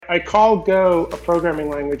I call Go a programming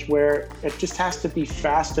language where it just has to be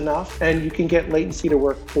fast enough and you can get latency to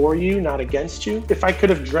work for you, not against you. If I could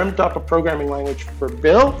have dreamt up a programming language for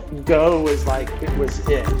Bill, Go was like, it was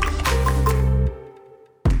it.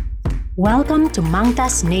 Welcome to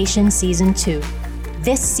Mangtas Nation Season 2.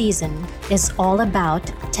 This season is all about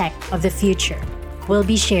tech of the future. We'll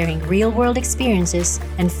be sharing real-world experiences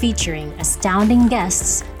and featuring astounding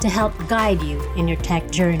guests to help guide you in your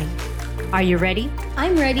tech journey. Are you ready?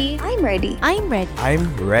 I'm ready. I'm ready. I'm ready.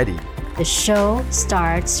 I'm ready. The show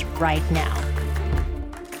starts right now.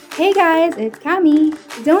 Hey guys, it's Cami.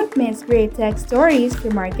 Don't miss great tech stories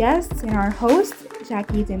from our guests and our hosts,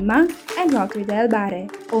 Jackie Demang and Walter Del Barre,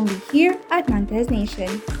 only here at Mangtas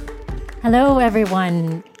Nation. Hello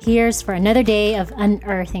everyone. Here's for another day of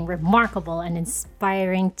unearthing remarkable and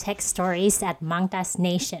inspiring tech stories at Mangtas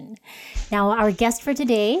Nation. Now, our guest for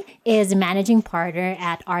today is a managing partner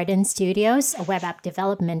at Arden Studios, a web app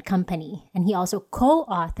development company. And he also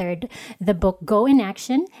co-authored the book Go in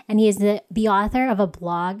Action, and he is the author of a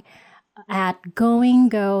blog at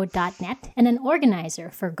goinggo.net and an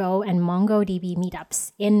organizer for Go and MongoDB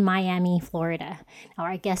meetups in Miami, Florida. Now,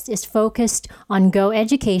 our guest is focused on Go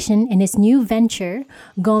education in his new venture,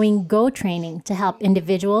 Going Go Training, to help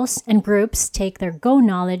individuals and groups take their Go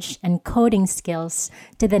knowledge and coding skills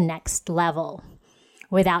to the next level.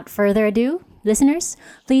 Without further ado, listeners,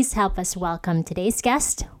 please help us welcome today's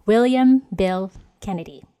guest, William Bill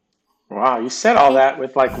Kennedy. Wow, you said all that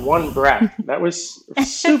with like one breath. That was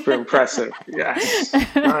super impressive. Yes,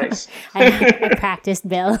 nice. I practiced,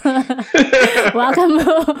 Bill. Welcome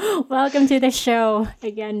to the show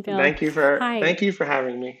again, Bill. Thank you for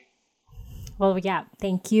having me. Well, yeah,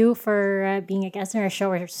 thank you for being a guest on our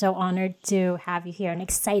show. We're so honored to have you here and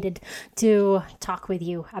excited to talk with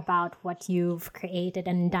you about what you've created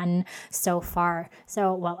and done so far.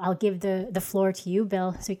 So, well, I'll give the floor to you,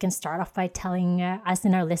 Bill, so you can start off by telling us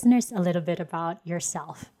and our listeners a little bit about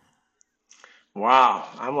yourself. Wow,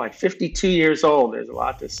 I'm like 52 years old. There's a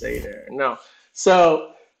lot to say there. No,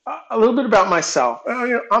 so a little bit about myself.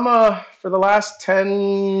 For the last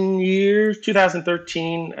 10 years,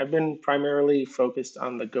 2013, I've been primarily focused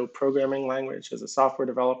on the Go programming language as a software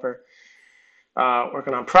developer,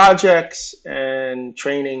 working on projects and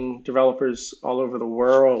training developers all over the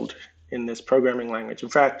world in this programming language. In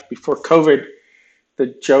fact, before COVID, the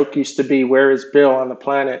joke used to be, where is Bill on the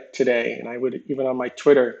planet today? And I would, even on my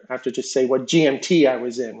Twitter, have to just say what GMT I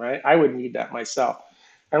was in, right? I would need that myself.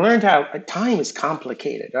 I learned how time is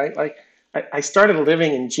complicated, right? Like I started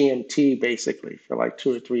living in GMT basically for like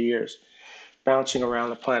 2 or 3 years, bouncing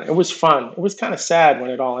around the planet. It was fun. It was kind of sad when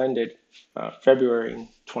it all ended, February in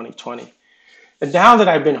 2020. And now that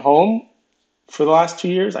I've been home for the last 2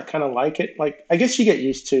 years, I kind of like it. Like, I guess you get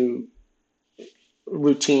used to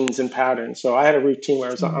routines and patterns. So I had a routine where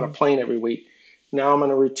I was on a plane every week. Now I'm on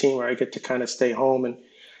a routine where I get to kind of stay home. And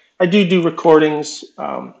I do recordings,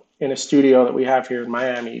 in a studio that we have here in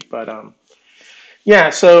Miami. But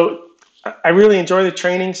so I really enjoy the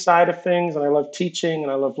training side of things, and I love teaching,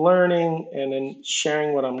 and I love learning, and then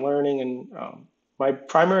sharing what I'm learning. And my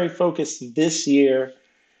primary focus this year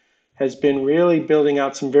has been really building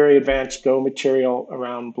out some very advanced Go material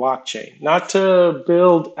around blockchain. Not to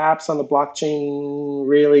build apps on the blockchain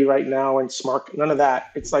really right now and smart, none of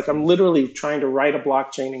that. It's like I'm literally trying to write a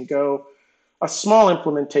blockchain in Go, a small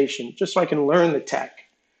implementation, just so I can learn the tech.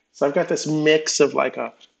 So I've got this mix of like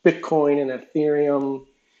a Bitcoin and Ethereum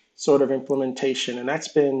sort of implementation, and that's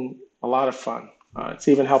been a lot of fun. It's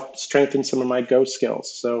even helped strengthen some of my Go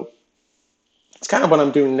skills. So it's kind of what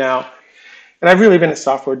I'm doing now. And I've really been a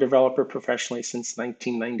software developer professionally since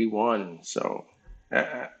 1991. So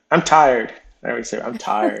I'm tired. I always say, I'm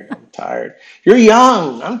tired. I'm tired. You're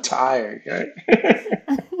young. I'm tired. Right?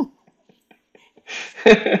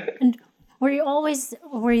 And were you always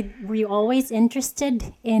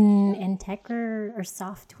interested in tech or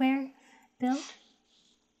software, Bill?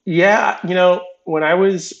 Yeah, when I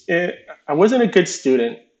wasn't a good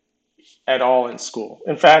student at all in school.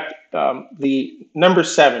 In fact, the number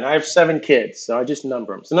 7, I have 7 kids, so I just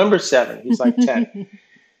number them. So number 7, he's like 10.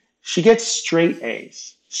 She gets straight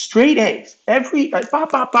A's. Straight A's. Every,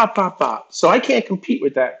 bop. So I can't compete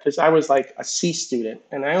with that because I was like a C student,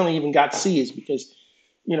 and I only even got C's because,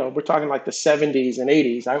 we're talking like the 70s and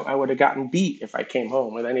 80s. I would have gotten beat if I came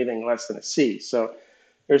home with anything less than a C. So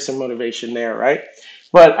there's some motivation there, right?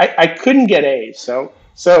 But I couldn't get A's. So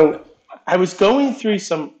I was going through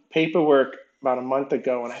some paperwork about a month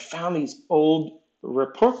ago, and I found these old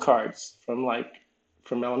report cards from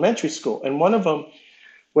elementary school. And one of them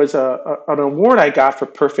was an award I got for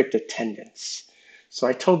perfect attendance. So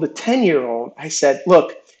I told the 10-year-old, I said,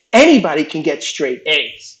 look, anybody can get straight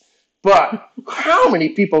A's. But how many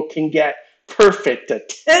people can get perfect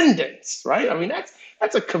attendance, right? I mean,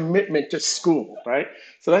 that's a commitment to school, right?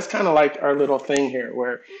 So that's kind of like our little thing here,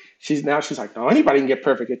 where she's like, no, anybody can get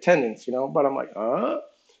perfect attendance, you know. But I'm like,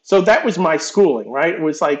 So that was my schooling, right? It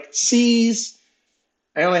was like C's.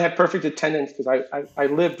 I only had perfect attendance because I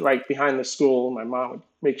lived right behind the school. My mom would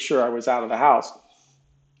make sure I was out of the house.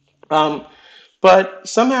 Um, but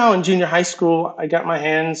somehow in junior high school, I got my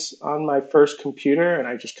hands on my first computer and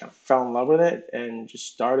I just kind of fell in love with it and just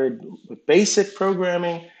started with basic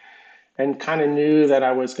programming and kind of knew that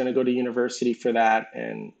I was going to go to university for that.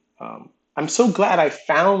 And I'm so glad I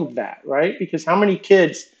found that, right? Because how many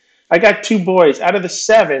kids? I got two boys out of the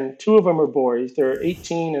seven, two of them are boys. They're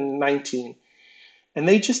 18 and 19, and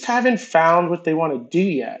they just haven't found what they want to do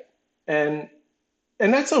yet. And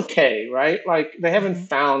and that's okay, right? Like they haven't Mm-hmm.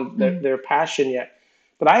 found Mm. their passion yet.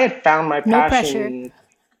 But I had found my No pressure. passion.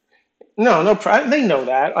 No, no, they know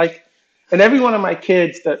that. Like, and every one of my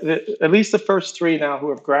kids, at least the first three now who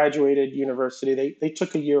have graduated university, they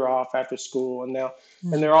took a year off after school, and now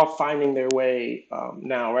and Mm. they're all finding their way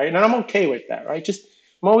now, right? And I'm okay with that, right? Just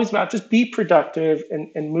I'm always about just be productive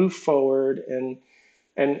and move forward, and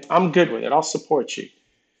I'm good with it. I'll support you.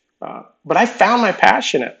 But I found my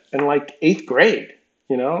passion in like eighth grade,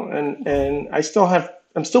 you know, and I'm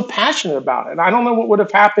still passionate about it. And I don't know what would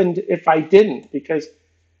have happened if I didn't, because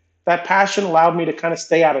that passion allowed me to kind of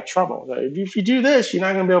stay out of trouble. So if you do this, you're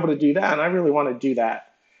not going to be able to do that. And I really want to do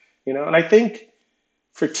that, you know. And I think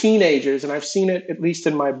for teenagers, and I've seen it at least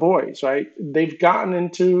in my boys, right? They've gotten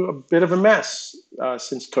into a bit of a mess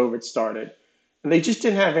since COVID started, and they just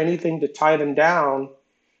didn't have anything to tie them down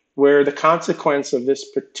where the consequence of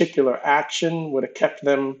this particular action would have kept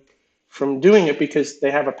them from doing it because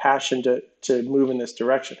they have a passion to move in this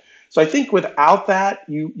direction. So I think without that,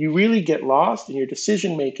 you really get lost, and your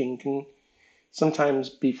decision making can sometimes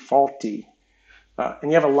be faulty.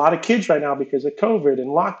 And you have a lot of kids right now because of COVID and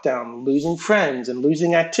lockdown, losing friends and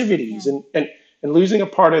losing activities, Yeah. and losing a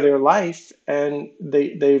part of their life, and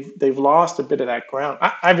they've lost a bit of that ground.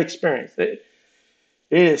 I've experienced it.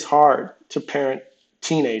 It is hard to parent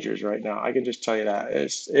teenagers right now. I can just tell you that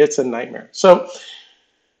it's a nightmare. So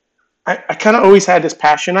I kind of always had this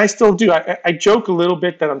passion. I still do. I joke a little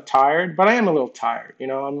bit that I'm tired, but I am a little tired. You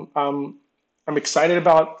know, I'm excited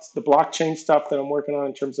about the blockchain stuff that I'm working on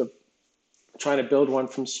in terms of trying to build one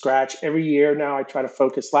from scratch. Every year now, I try to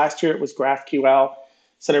focus. Last year it was GraphQL.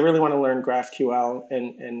 Said I really want to learn GraphQL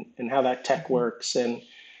and how that tech Mm-hmm. works, and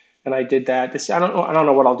I did that. I don't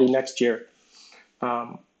know what I'll do next year.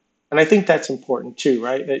 Um, and I think that's important too,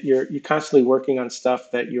 right? That you're constantly working on stuff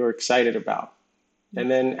that you're excited about, Yeah.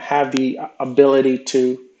 and then have the ability to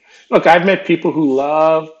look. I've met people who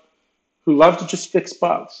love to just fix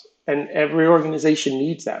bugs, and every organization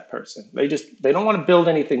needs that person. They don't want to build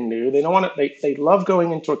anything new. They don't want to. They love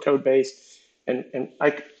going into a code base, and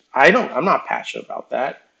I'm not passionate about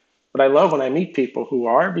that, but I love when I meet people who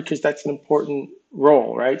are, because that's an important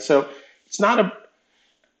role, right? So it's not a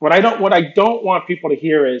what I don't want people to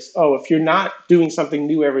hear is, oh, if you're not doing something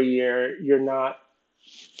new every year, you're not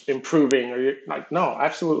improving, or you're like, no,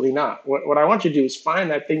 absolutely not. What I want you to do is find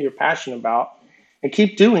that thing you're passionate about and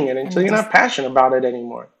keep doing it until And you're just not passionate about it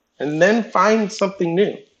anymore. And then find something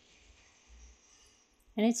new.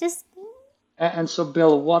 and it's just And so,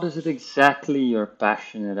 Bill, what is it exactly you're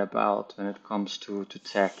passionate about when it comes to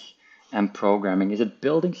tech and programming? Is it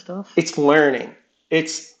building stuff? It's learning.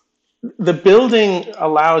 It's the building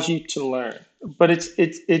allows you to learn, but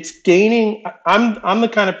it's gaining. I'm the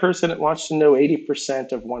kind of person that wants to know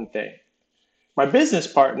 80% of one thing. My business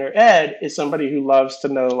partner, Ed, is somebody who loves to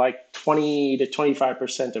know like 20 to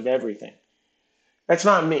 25% of everything. That's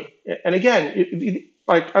not me. And again,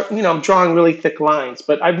 I'm drawing really thick lines,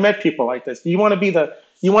 but I've met people like this. Do you want to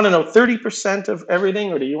you want to know 30% of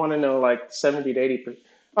everything, or do you want to know like 70 to 80%?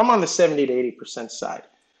 I'm on the 70 to 80% side,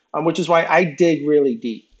 which is why I dig really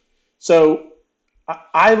deep. So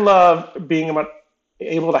I love being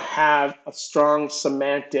able to have a strong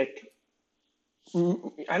semantic.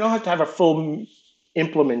 I don't have to have a full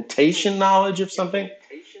implementation knowledge of something,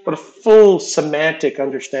 but a full semantic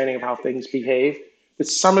understanding of how things behave with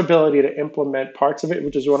some ability to implement parts of it,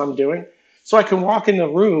 which is what I'm doing. So I can walk in the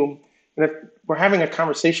room, and if we're having a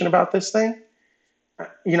conversation about this thing,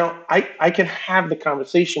 I can have the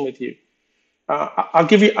conversation with you. I'll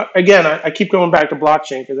give you, again, I keep going back to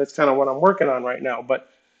blockchain because that's kind of what I'm working on right now. But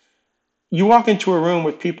you walk into a room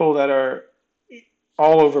with people that are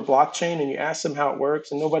all over blockchain, and you ask them how it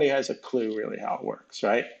works, and nobody has a clue really how it works,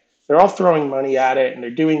 right? They're all throwing money at it, and they're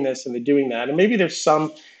doing this and they're doing that. And maybe there's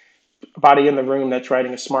somebody in the room that's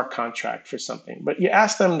writing a smart contract for something. But you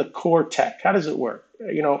ask them the core tech, how does it work?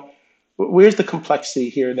 Where's the complexity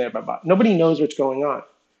here and there? Blah, blah. Nobody knows what's going on.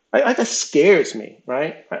 That scares me,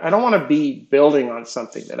 right? I don't want to be building on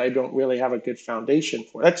something that I don't really have a good foundation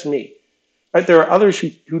for. That's me, right? There are others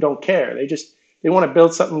who don't care. They want to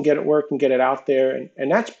build something, get it work, and get it out there,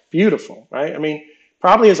 and that's beautiful, right? I mean,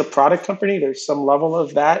 probably as a product company, there's some level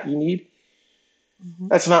of that you need. Mhm.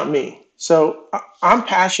 That's not me. So I'm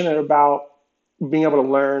passionate about being able to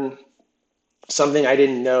learn something I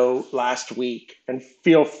didn't know last week and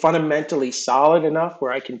feel fundamentally solid enough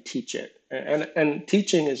where I can teach it. And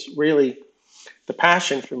teaching is really the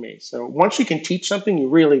passion for me. So once you can teach something, you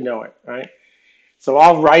really know it, right? So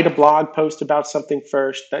I'll write a blog post about something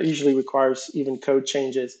first. That usually requires even code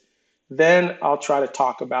changes. Then I'll try to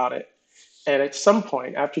talk about it. And at some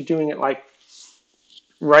point, after doing it like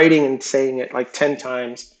writing and saying it like 10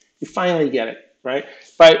 times, you finally get it, right?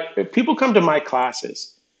 But if people come to my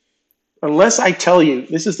classes, unless I tell you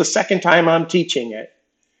this is the second time I'm teaching it,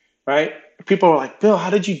 right? People are like, Bill, how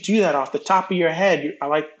did you do that off the top of your head? I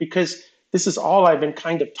like, because this is all I've been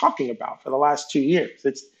kind of talking about for the last 2 years.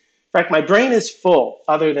 In fact, my brain is full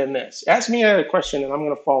other than this. Ask me another question and I'm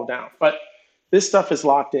going to fall down. But this stuff is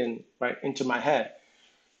locked in right into my head,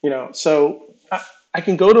 so I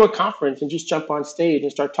can go to a conference and just jump on stage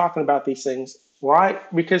and start talking about these things. Why?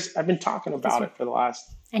 Because I've been talking Because about you're it for the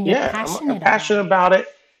last, and you're yeah, I'm passionate about passionate it. about it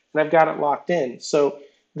and I've got it locked in. So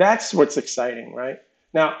that's what's exciting, right?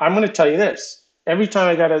 Now, I'm going to tell you this. Every time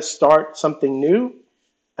I got to start something new,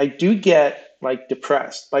 I do get like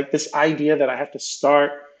depressed, like this idea that I have to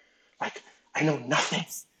start, like, I know nothing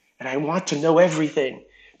and I want to know everything.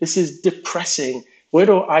 This is depressing. Where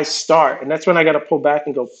do I start? And that's when I got to pull back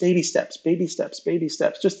and go baby steps, baby steps, baby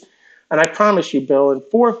steps. And I promise you, Bill, in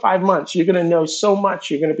 4 or 5 months, you're going to know so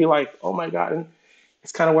much. You're going to be like, oh my God. And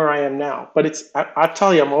it's kind of where I am now. But I'll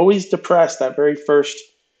tell you, I'm always depressed that very first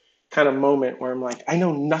kind of moment where I'm like, I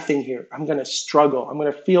know nothing here. I'm going to struggle. I'm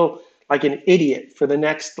going to feel like an idiot for the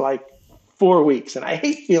next like 4 weeks. And I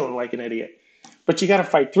hate feeling like an idiot, but you got to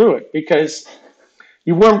fight through it because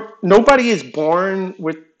nobody is born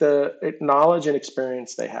with the knowledge and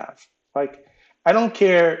experience they have. Like, I don't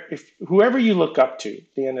care if whoever you look up to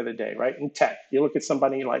at the end of the day, right? In tech, you look at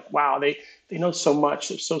somebody like, wow, they know so much.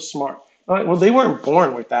 They're so smart. All right, well, they weren't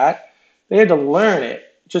born with that. They had to learn it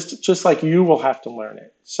just like you will have to learn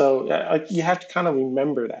it. So you have to kind of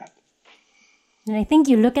remember that. And I think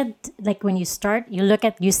you look at, like, when you start,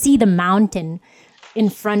 you see the mountain in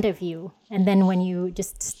front of you. And then when you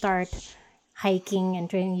just start hiking and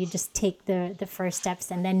training, you just take the first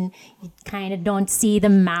steps, and then you kind of don't see the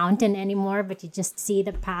mountain anymore, but you just see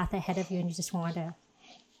the path ahead of you, and you just want to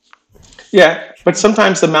Yeah, but try.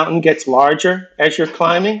 sometimes the mountain gets larger as you're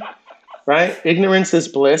climbing, right? Ignorance is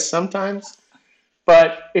bliss sometimes.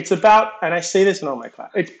 But it's about, and I say this in all my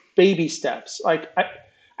class, it's baby steps. Like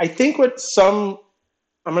I think I'm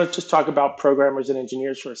going to just talk about programmers and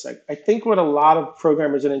engineers for a sec. I think what a lot of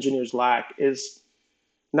programmers and engineers lack is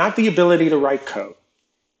not the ability to write code.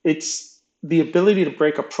 It's the ability to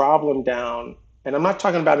break a problem down. And I'm not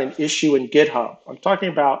talking about an issue in GitHub. I'm talking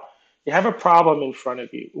about you have a problem in front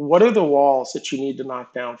of you. What are the walls that you need to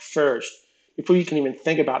knock down first before you can even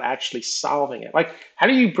think about actually solving it? Like, how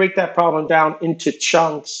do you break that problem down into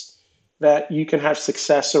chunks that you can have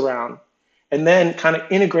success around? And then kind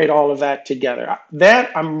of integrate all of that together.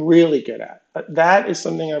 That I'm really good at. That is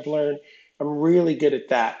something I've learned. I'm really good at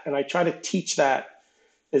that. And I try to teach that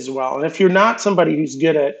as well. And if you're not somebody who's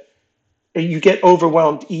good at, you get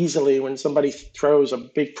overwhelmed easily when somebody throws a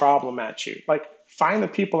big problem at you. Like, find the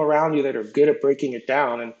people around you that are good at breaking it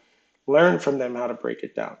down and learn from them how to break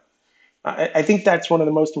it down. I think that's one of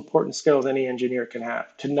the most important skills any engineer can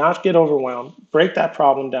have, to not get overwhelmed, break that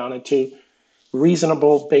problem down into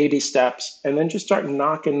reasonable baby steps, and then just start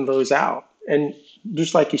knocking those out. And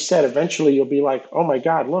just like you said, eventually you'll be like, oh my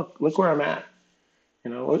God, look where I'm at.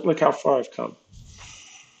 Look how far I've come.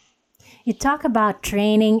 You talk about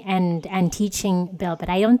training and teaching, Bill, but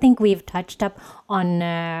I don't think we've touched up on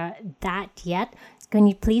that yet. Can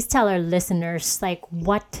you please tell our listeners, like,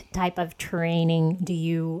 what type of training do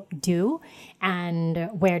you do and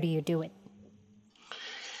where do you do it?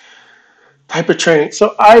 Type of training.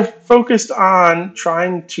 So I've focused on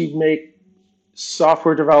trying to make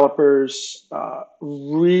software developers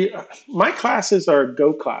my classes are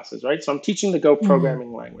Go classes, right? So I'm teaching the Go Mm.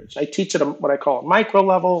 programming language. I teach at what I call a micro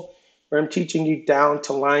level, where I'm teaching you down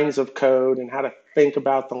to lines of code and how to think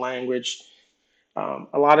about the language.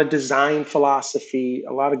 A lot of design philosophy,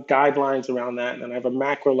 a lot of guidelines around that. And then I have a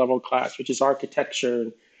macro level class, which is architecture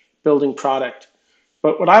and building product.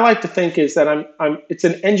 But what I like to think is that it's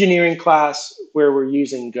an engineering class where we're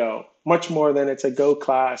using Go much more than it's a Go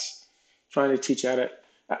class trying to teach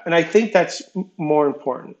And I think that's more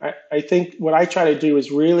important. I think what I try to do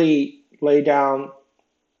is really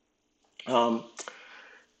um,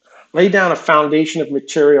 lay down a foundation of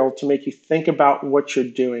material to make you think about what you're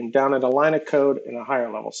doing down at a line of code in a higher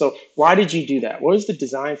level. So why did you do that? What is the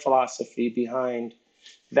design philosophy behind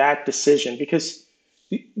that decision? Because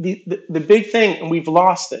the big thing, and we've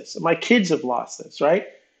lost this, my kids have lost this, right?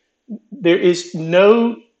 There is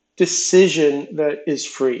no decision that is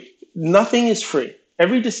free. Nothing is free.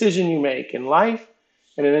 Every decision you make in life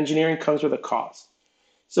and in engineering comes with a cost.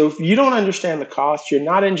 So if you don't understand the cost, you're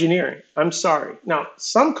not engineering. I'm sorry. Now,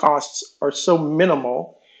 some costs are so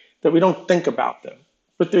minimal that we don't think about them,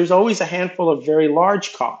 but there's always a handful of very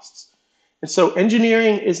large costs. And so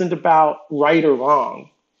engineering isn't about right or wrong,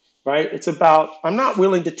 right? It's about, I'm not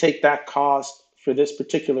willing to take that cost for this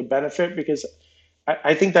particular benefit because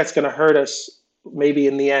I think that's going to hurt us maybe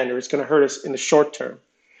in the end, or it's going to hurt us in the short term.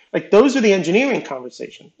 Like those are the engineering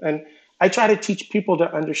conversations. And I try to teach people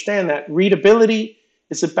to understand that readability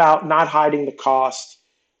is about not hiding the cost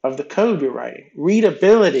of the code you're writing.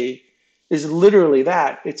 Readability is literally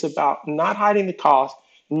that. It's about not hiding the cost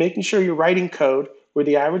and making sure you're writing code where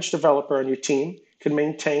the average developer on your team can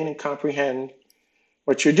maintain and comprehend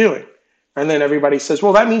what you're doing. And then everybody says,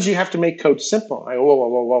 well, that means you have to make code simple. I go, whoa, whoa,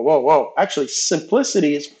 whoa, whoa, whoa, whoa. Actually,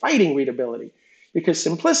 simplicity is fighting readability because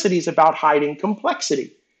simplicity is about hiding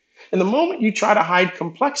complexity. And the moment you try to hide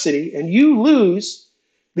complexity and you lose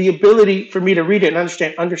the ability for me to read it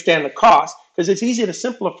and understand the cost, because it's easy to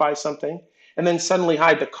simplify something and then suddenly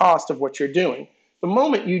hide the cost of what you're doing. The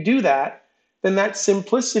moment you do that, then that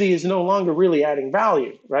simplicity is no longer really adding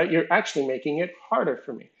value, right? You're actually making it harder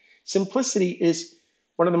for me. Simplicity is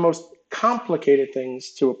one of the most complicated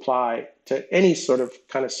things to apply to any sort of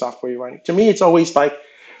kind of software you're writing. To me, it's always like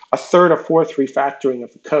a third or fourth refactoring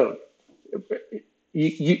of the code.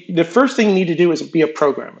 The first thing you need to do is be a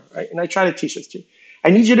programmer, right? And I try to teach this to you. I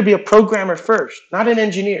need you to be a programmer first, not an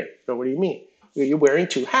engineer. So what do you mean? You're wearing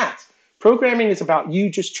two hats. Programming is about you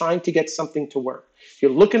just trying to get something to work.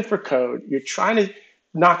 You're looking for code. You're trying to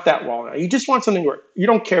knock that wall down. You just want something to work. You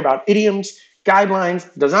don't care about idioms,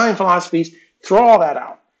 guidelines, design philosophies. Throw all that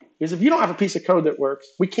out. Because if you don't have a piece of code that works,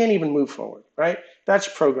 we can't even move forward, right? That's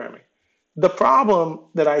programming. The problem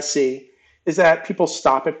that I see is that people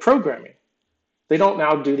stop at programming. They don't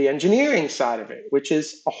now do the engineering side of it, which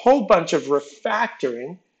is a whole bunch of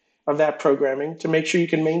refactoring of that programming to make sure you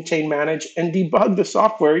can maintain, manage, and debug the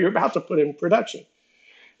software you're about to put in production.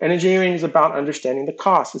 And engineering is about understanding the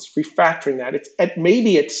cost. It's refactoring that. It's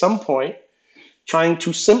maybe at some point trying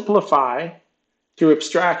to simplify through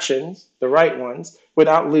abstractions, the right ones,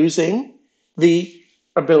 without losing the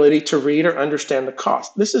ability to read or understand the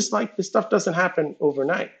cost. This stuff doesn't happen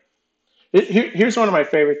overnight. Here's one of my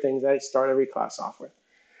favorite things I start every class off with.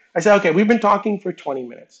 I say, okay, we've been talking for 20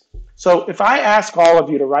 minutes. So if I ask all of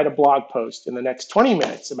you to write a blog post in the next 20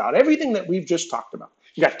 minutes about everything that we've just talked about,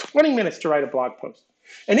 you got 20 minutes to write a blog post.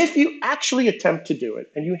 And if you actually attempt to do it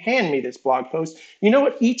and you hand me this blog post, you know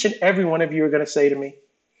what each and every one of you are going to say to me?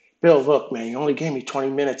 Bill, look, man, you only gave me 20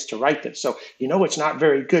 minutes to write this. So you know it's not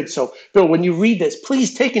very good. So Bill, when you read this,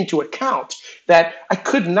 please take into account that I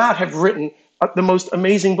could not have written the most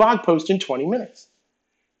amazing blog post in 20 minutes.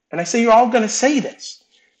 And I say, you're all going to say this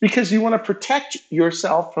because you want to protect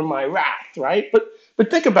yourself from my wrath, right?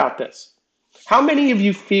 But think about this. How many of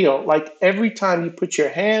you feel like every time you put your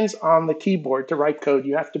hands on the keyboard to write code,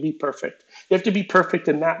 you have to be perfect? You have to be perfect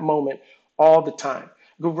in that moment all the time.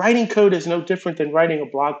 Writing code is no different than writing a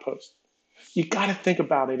blog post. You got to think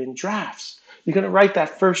about it in drafts. You're going to write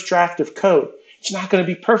that first draft of code. It's not going to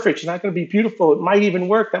be perfect. It's not going to be beautiful. It might even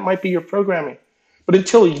work. That might be your programming. But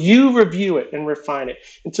until you review it and refine it,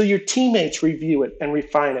 until your teammates review it and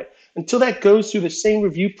refine it, until that goes through the same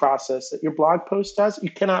review process that your blog post does, you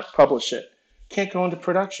cannot publish it. Can't go into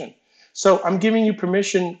production. So I'm giving you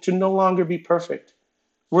permission to no longer be perfect.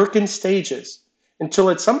 Work in stages until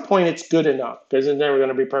at some point it's good enough, because it's never going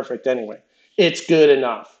to be perfect anyway. It's good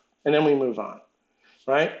enough. And then we move on,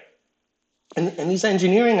 right? And these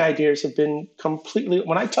engineering ideas have been completely,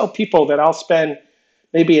 when I tell people that I'll spend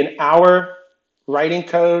maybe an hour writing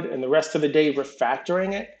code and the rest of the day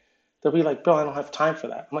refactoring it, they'll be like, Bill, I don't have time for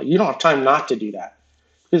that. I'm like, you don't have time not to do that.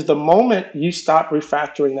 Because the moment you stop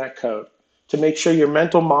refactoring that code to make sure your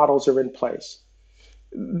mental models are in place,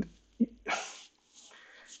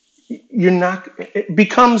 it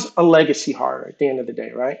becomes a legacy horror at the end of the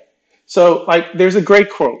day, right? So like there's a great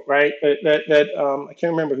quote, right? That I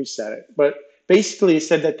can't remember who said it, but basically it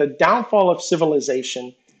said that the downfall of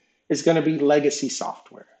civilization is going to be legacy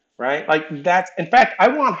software, right? Like that's, in fact, I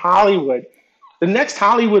want Hollywood, the next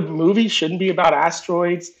Hollywood movie shouldn't be about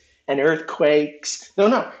asteroids and earthquakes.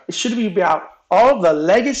 No. It should be about all the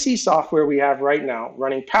legacy software we have right now,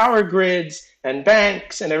 running power grids and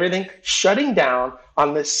banks and everything, shutting down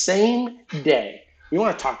on the same day. You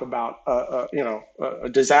want to talk about a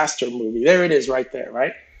disaster movie? There it is, right there,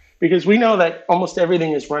 right? Because we know that almost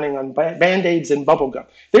everything is running on Band-Aids and bubblegum.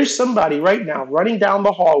 There's somebody right now running down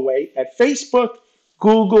the hallway at Facebook,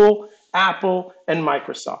 Google, Apple, and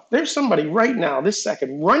Microsoft. There's somebody right now, this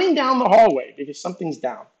second, running down the hallway because something's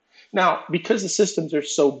down. Now, because the systems are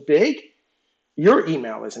so big, your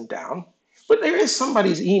email isn't down, but there is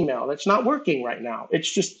somebody's email that's not working right now. It's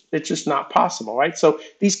just not possible, right? So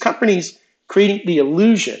these companies creating the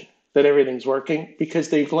illusion that everything's working because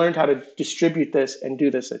they've learned how to distribute this and do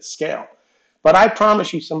this at scale. But I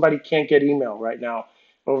promise you, somebody can't get email right now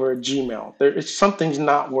over a Gmail. Something's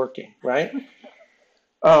not working, right?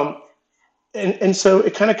 And so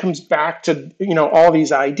it kind of comes back to all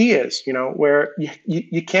these ideas, where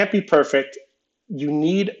you can't be perfect. You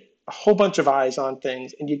need a whole bunch of eyes on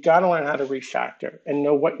things, and you got to learn how to refactor and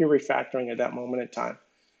know what you're refactoring at that moment in time.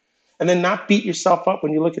 And then not beat yourself up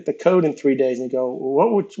when you look at the code in 3 days and you go,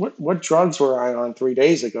 what drugs were I on 3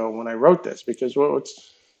 days ago when I wrote this? Because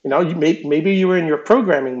maybe you were in your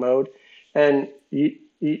programming mode and you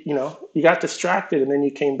got distracted and then you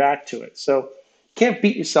came back to it. So can't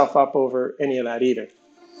beat yourself up over any of that either.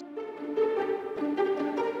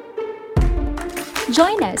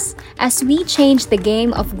 Join us as we change the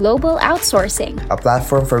game of global outsourcing. A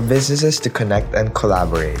platform for businesses to connect and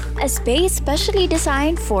collaborate. A space specially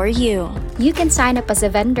designed for you. You can sign up as a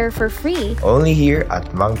vendor for free. Only here at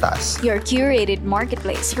Mangtas, Your curated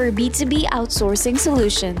marketplace for B2B outsourcing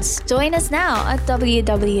solutions. Join us now at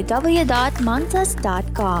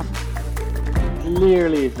www.mangtas.com.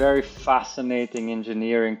 Clearly very fascinating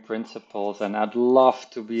engineering principles, and I'd love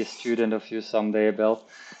to be a student of you someday, Bill,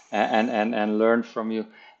 and learn from you.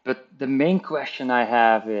 But the main question I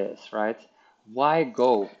have is, right, why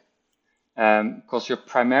Go? Because you're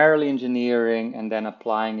primarily engineering and then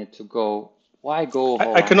applying it to Go. Why Go?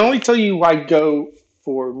 I can only tell you why Go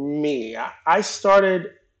for me. I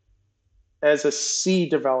started as a C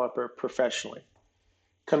developer professionally,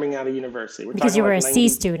 coming out of university. Because you were a C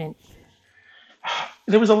student.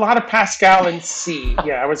 There was a lot of Pascal and C.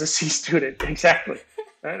 Yeah, I was a C student. Exactly.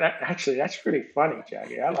 Actually, that's pretty funny,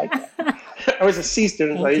 Jackie. I like that. I was a C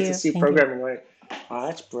student. So I used to C programming. Like, oh,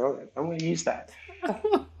 that's brilliant. I'm going to use that.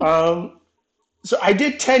 So I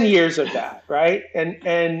did 10 years of that, right?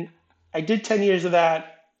 And I did 10 years of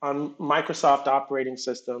that on Microsoft operating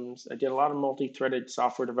systems. I did a lot of multi-threaded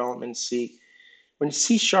software development in C. When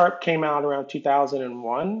C# came out around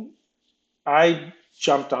 2001, I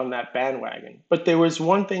jumped on that bandwagon. But there was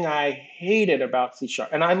one thing I hated about C#,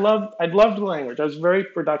 and I loved the language. I was very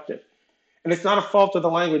productive. And it's not a fault of the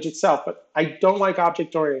language itself, but I don't like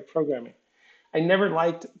object-oriented programming. I never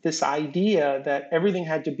liked this idea that everything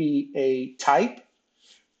had to be a type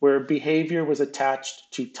where behavior was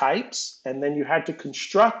attached to types, and then you had to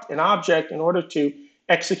construct an object in order to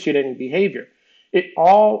execute any behavior. It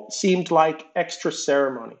all seemed like extra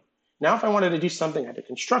ceremony. Now, if I wanted to do something, I had to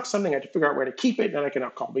construct something, I had to figure out where to keep it, then I can now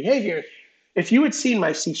call behavior. If you had seen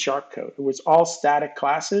my C# code, it was all static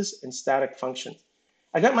classes and static functions.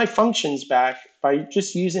 I got my functions back by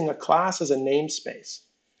just using a class as a namespace.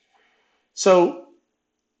 So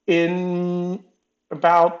in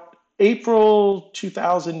about April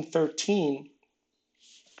 2013,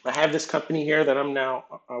 I have this company here that I'm now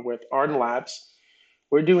with, Arden Labs.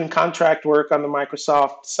 We're doing contract work on the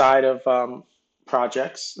Microsoft side of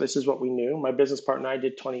projects. This is what we knew. My business partner and I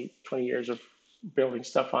did 20 years of building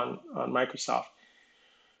stuff on Microsoft.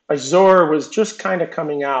 Azure was just kind of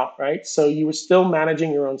coming out, right? So you were still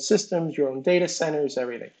managing your own systems, your own data centers,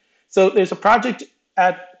 everything. So there's a project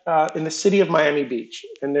in the city of Miami Beach,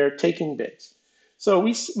 and they're taking bids. So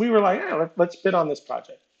we were like, let's bid on this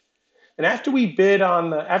project. And after we did all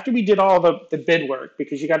the bid work,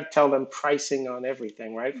 because you got to tell them pricing on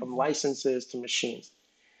everything, right? From licenses to machines.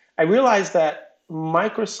 I realized that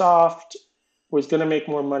Microsoft was going to make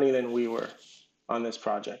more money than we were on this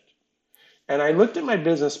project. And I looked at my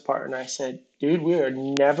business partner and I said, dude, we are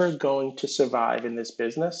never going to survive in this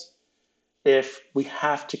business if we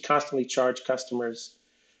have to constantly charge customers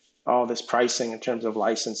all this pricing in terms of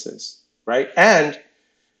licenses, right? And it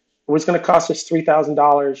was going to cost us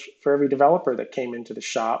 $3,000 for every developer that came into the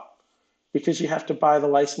shop because you have to buy the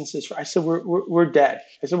licenses. I said, we're dead.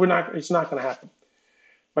 I said, it's not going to happen.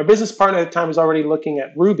 My business partner at the time was already looking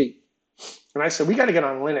at Ruby. And I said, we got to get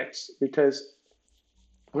on Linux because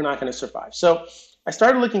we're not going to survive. So I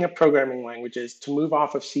started looking at programming languages to move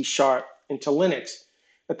off of C# into Linux.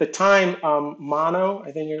 At the time, Mono,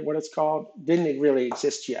 I think what it's called, didn't really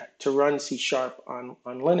exist yet to run C Sharp on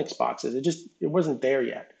Linux boxes. It wasn't there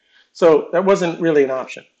yet. So that wasn't really an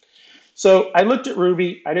option. So I looked at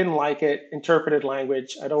Ruby. I didn't like it. Interpreted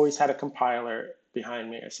language. I'd always had a compiler behind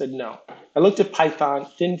me. I said no. I looked at Python.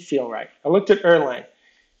 Didn't feel right. I looked at Erlang.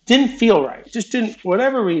 Didn't feel right. Just didn't,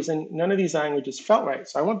 whatever reason, none of these languages felt right.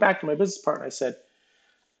 So I went back to my business partner. I said,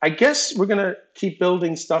 I guess we're going to keep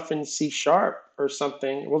building stuff in C Sharp or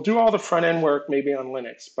something. We'll do all the front end work maybe on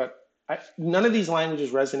Linux, but none of these languages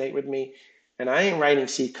resonate with me, and I ain't writing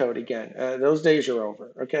C code again. Those days are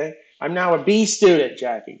over, okay? I'm now a B student,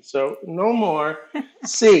 Jackie, so no more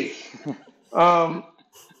C.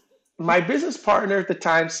 My business partner at the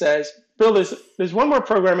time says, Bill, there's one more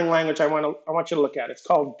programming language I want you to look at. It's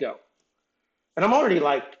called Go. And I'm already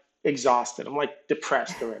like exhausted. I'm like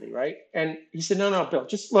depressed already, right? And he said, no, Bill,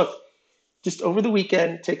 just look, just over the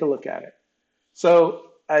weekend, take a look at it.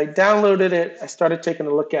 So I downloaded it. I started taking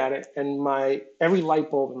a look at it, and every light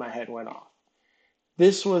bulb in my head went off.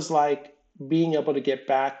 This was like being able to get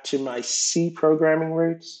back to my C programming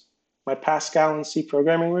roots, my Pascal and C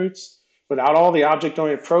programming roots, without all the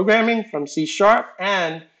object-oriented programming from C Sharp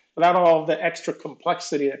and without all the extra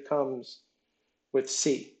complexity that comes with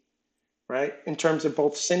C, right? In terms of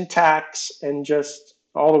both syntax and just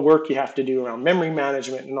all the work you have to do around memory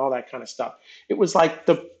management and all that kind of stuff. It was like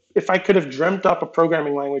if I could have dreamt up a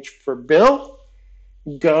programming language for Bill,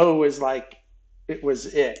 Go was like, it was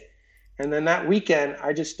it. And then that weekend,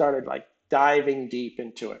 I just started like diving deep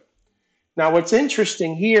into it. Now, what's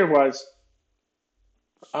interesting here was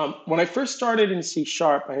when I first started in C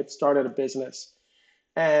Sharp, I had started a business,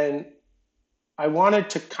 and I wanted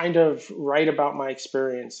to kind of write about my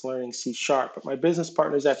experience learning C Sharp, but my business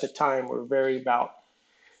partners at the time were very about,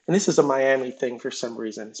 and this is a Miami thing for some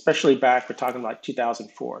reason, especially back, we're talking like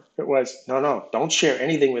 2004. It was, no, don't share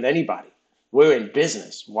anything with anybody. We're in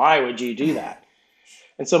business. Why would you do that?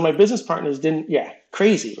 And so my business partners didn't,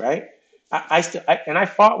 crazy, right? I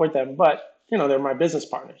fought with them, but they're my business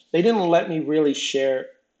partners. They didn't let me really share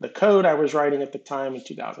the code I was writing at the time in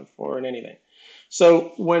 2004 and anything.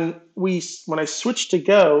 So when I switched to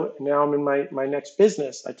Go, now I'm in my next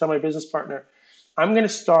business, I tell my business partner, I'm going to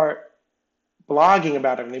start blogging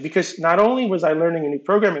about everything, because not only was I learning a new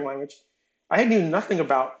programming language, I knew nothing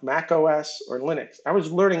about Mac OS or Linux. I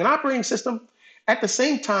was learning an operating system. At the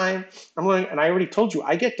same time, I'm learning, and I already told you,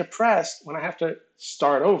 I get depressed when I have to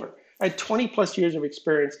start over. I had 20 plus years of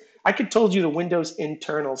experience. I could told you the Windows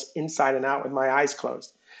internals inside and out with my eyes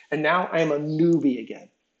closed. And now I am a newbie again.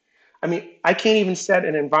 I mean, I can't even set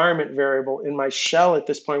an environment variable in my shell at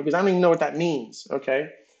this point because I don't even know what that means, okay?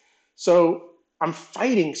 So I'm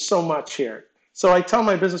fighting so much here. So I tell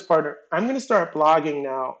my business partner, I'm going to start blogging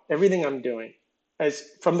now, everything I'm doing, as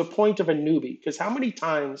from the point of a newbie. Because how many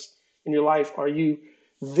times in your life are you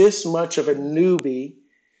this much of a newbie?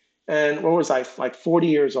 And what was I, like 40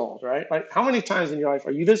 years old, right? Like how many times in your life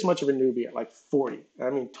are you this much of a newbie at like 40? I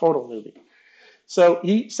mean, total newbie. So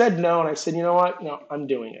he said no, and I said, you know what? No, I'm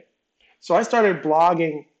doing it. So I started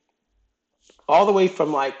blogging all the way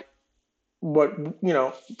from like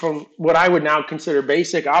from what I would now consider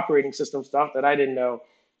basic operating system stuff that I didn't know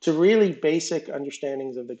to really basic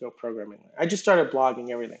understandings of the Go programming. I just started blogging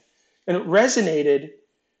everything. And it resonated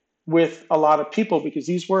with a lot of people because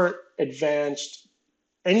these weren't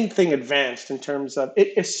anything advanced in terms of,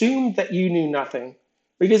 it assumed that you knew nothing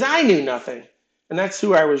because I knew nothing. And that's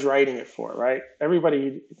who I was writing it for, right?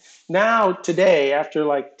 Everybody, now today, after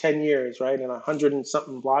like 10 years, right, and 100 and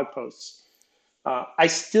something blog posts, I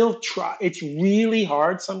still try. It's really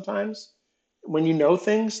hard sometimes when you know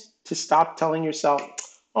things to stop telling yourself,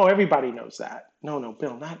 oh, everybody knows that. No,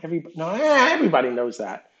 Bill, not everybody. No, everybody knows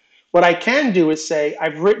that. What I can do is say,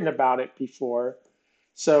 I've written about it before.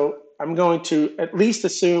 So I'm going to at least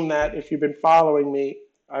assume that if you've been following me,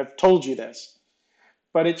 I've told you this.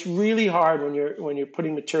 But it's really hard when you're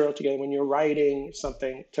putting material together, when you're writing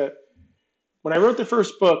something to. When I wrote the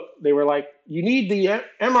first book, they were like, you need the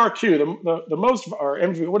MRQ, the most, or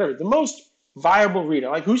MV, whatever, the most viable reader.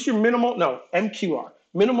 Like, who's your MQR,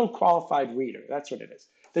 minimal qualified reader. That's what it is.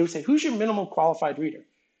 They would say, who's your minimal qualified reader?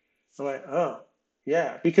 I'm like, oh,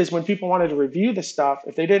 yeah. Because when people wanted to review the stuff,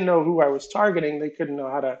 if they didn't know who I was targeting, they couldn't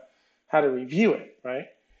know how to review it, right?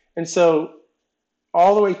 And so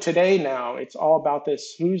all the way today now, it's all about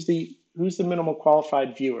this. Who's the minimal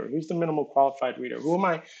qualified viewer? Who's the minimal qualified reader? Who am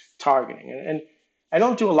I targeting? And I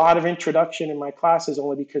don't do a lot of introduction in my classes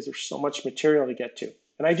only because there's so much material to get to.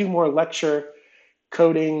 And I do more lecture,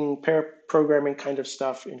 coding, pair programming kind of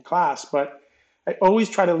stuff in class. But I always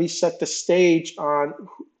try to at least set the stage on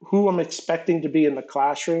who I'm expecting to be in the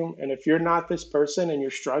classroom. And if you're not this person and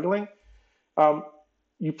you're struggling, um,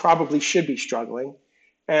 you probably should be struggling.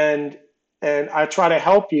 And I try to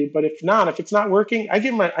help you. But if it's not working, I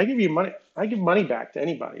give you money. I give money back to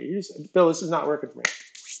anybody. You just, Bill, this is not working for me.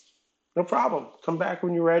 No problem. Come back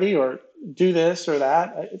when you're ready, or do this or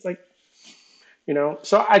that. It's like,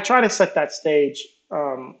 so I try to set that stage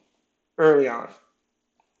early on.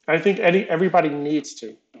 I think everybody needs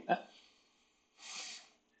to.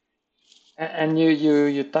 And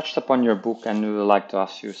you touched upon your book, and we would like to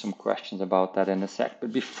ask you some questions about that in a sec.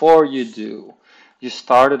 But before you do, you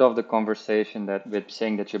started off the conversation with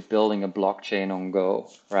saying that you're building a blockchain on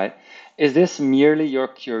Go, right? Is this merely your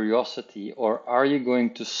curiosity, or are you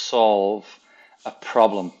going to solve a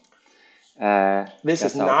problem? This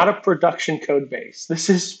is That's out not a there. production code base. This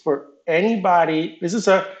is for anybody.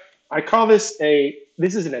 I call this an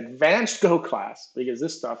advanced Go class because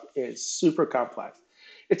this stuff is super complex.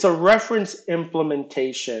 It's a reference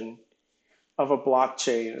implementation of a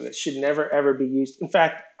blockchain that should never ever be used. In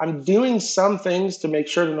fact, I'm doing some things to make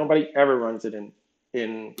sure that nobody ever runs it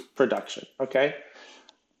in production. Okay,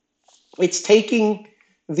 it's taking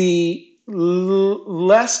the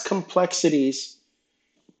less complexities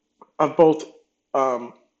of both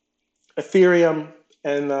um, Ethereum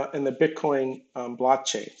and the Bitcoin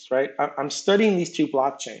blockchains, right? I'm studying these two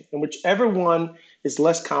blockchains, and whichever one is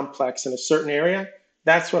less complex in a certain area,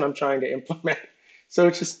 that's what I'm trying to implement. So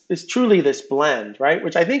it's truly this blend, right?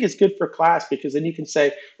 Which I think is good for class, because then you can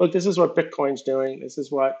say, look, this is what Bitcoin's doing, this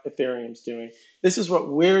is what Ethereum's doing, this is what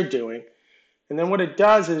we're doing. And then what it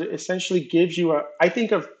does is it essentially gives you I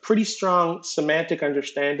think, a pretty strong semantic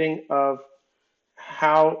understanding of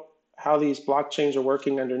how these blockchains are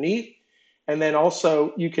working underneath. And then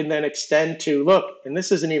also you can then extend to, look, and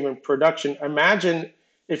this isn't even production. Imagine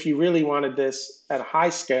if you really wanted this at a high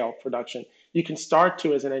scale production, you can start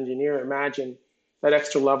to, as an engineer, imagine that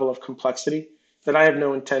extra level of complexity that I have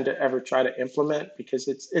no intent to ever try to implement, because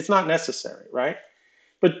it's not necessary, right?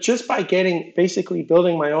 But just by basically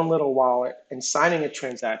building my own little wallet and signing a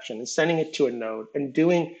transaction and sending it to a node and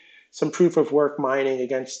doing some proof of work mining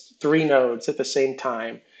against 3 nodes at the same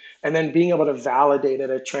time, and then being able to validate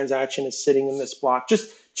that a transaction is sitting in this block,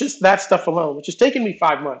 just that stuff alone, which has taken me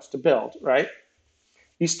 5 months to build, right?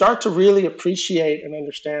 You start to really appreciate and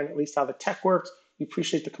understand at least how the tech works. You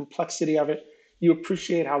appreciate the complexity of it. You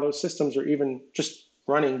appreciate how those systems are even just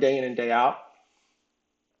running day in and day out.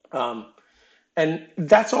 And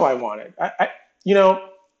that's all I wanted.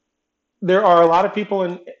 There are a lot of people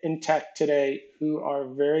in tech today who are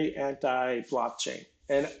very anti-blockchain,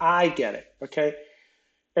 and I get it, okay?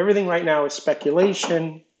 Everything right now is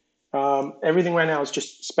speculation. Everything right now is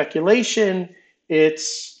just speculation.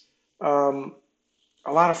 It's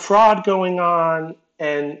a lot of fraud going on,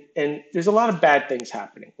 and there's a lot of bad things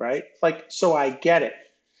happening, right? So I get it.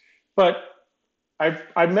 But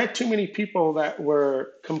I met too many people that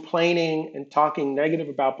were complaining and talking negative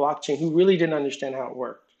about blockchain who really didn't understand how it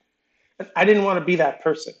worked. And I didn't want to be that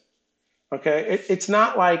person. Okay, it's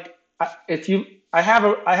not like I have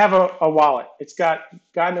a wallet. It's got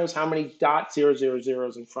God knows how many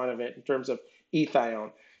 .000s in front of it in terms of ETH I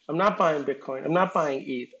own. I'm not buying Bitcoin. I'm not buying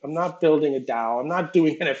ETH. I'm not building a DAO. I'm not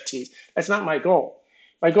doing NFTs. That's not my goal.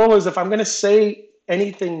 My goal is, if I'm going to say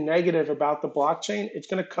anything negative about the blockchain, it's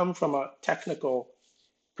going to come from a technical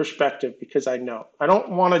perspective, because I know. I don't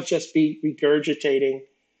want to just be regurgitating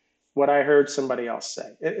what I heard somebody else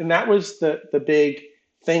say. And that was the big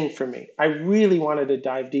thing for me. I really wanted to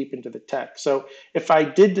dive deep into the tech. So if I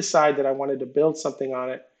did decide that I wanted to build something on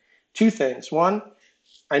it, 2 things. 1,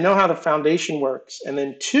 I know how the foundation works. And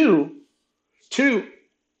then two,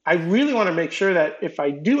 I really want to make sure that if I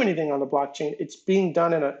do anything on the blockchain, it's being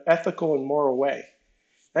done in an ethical and moral way.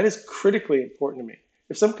 That is critically important to me.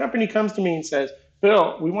 If some company comes to me and says,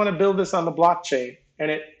 Bill, we want to build this on the blockchain, and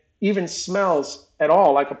it even smells at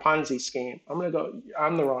all like a Ponzi scheme, I'm going to go,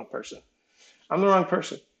 I'm the wrong person. I'm the wrong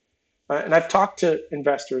person. And I've talked to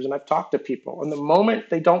investors and I've talked to people. And the moment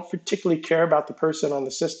they don't particularly care about the person on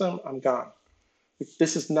the system, I'm gone.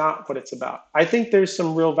 This is not what it's about. I think there's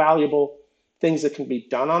some real valuable things that can be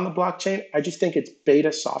done on the blockchain. I just think it's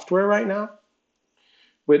beta software right now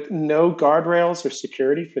with no guardrails or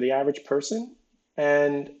security for the average person.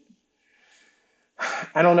 And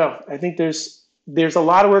I don't know. I think there's a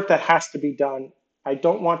lot of work that has to be done. I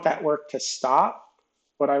don't want that work to stop.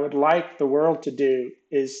 What I would like the world to do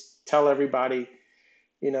is tell everybody,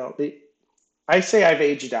 I say I've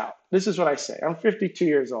aged out. This is what I say. I'm 52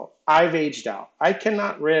 years old. I've aged out. I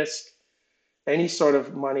cannot risk any sort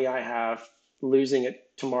of money I have losing it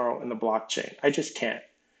tomorrow in the blockchain. I just can't.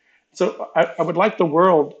 So I would like the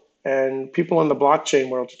world and people in the blockchain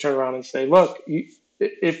world to turn around and say, look,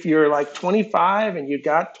 if you're like 25 and you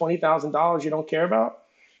got $20,000 you don't care about,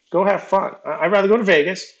 go have fun. I'd rather go to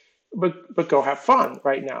Vegas, but go have fun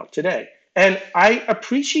right now, today. And I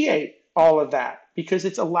appreciate all of that because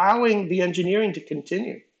it's allowing the engineering to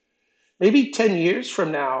continue. Maybe 10 years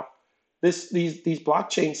from now, these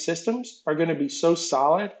blockchain systems are going to be so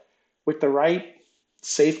solid with the right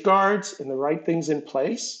safeguards and the right things in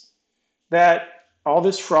place that all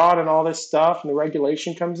this fraud and all this stuff and the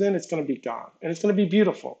regulation comes in, it's going to be gone. And it's going to be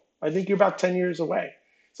beautiful. I think you're about 10 years away.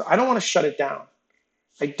 So I don't want to shut it down.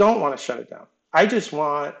 I don't want to shut it down. I just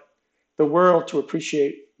want the world to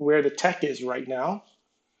appreciate where the tech is right now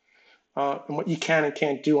and what you can and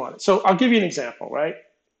can't do on it. So I'll give you an example, right?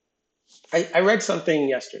 I read something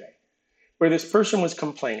yesterday where this person was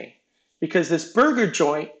complaining because this burger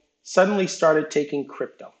joint suddenly started taking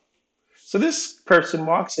crypto. So this person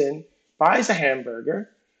walks in, buys a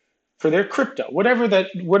hamburger for their crypto, whatever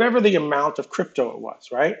the amount of crypto it was,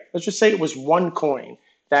 right? Let's just say it was one coin.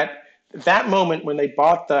 That moment when they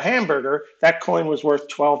bought the hamburger, that coin was worth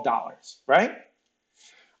 $12, right?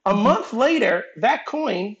 A month later, that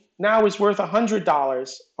coin now is worth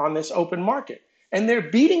 $100 on this open market. And they're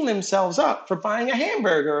beating themselves up for buying a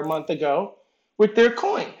hamburger a month ago with their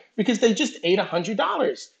coin because they just ate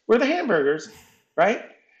 $100 worth of hamburgers, right?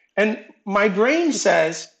 And my brain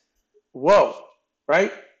says, whoa,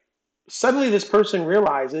 right? Suddenly this person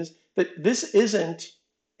realizes that this isn't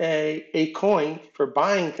a coin for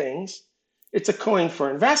buying things, it's a coin for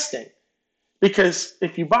investing. Because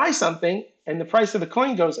if you buy something and the price of the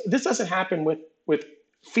coin goes, this doesn't happen with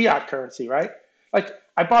fiat currency, right? Like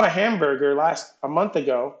I bought a hamburger a month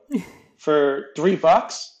ago for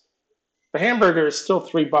 $3. The hamburger is still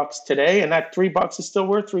 $3 today, and that $3 is still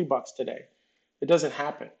worth $3 today. It doesn't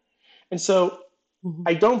happen. And so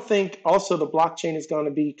I don't think also the blockchain is going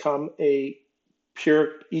to become a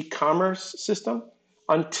pure e-commerce system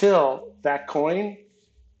until that coin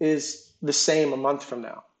is the same a month from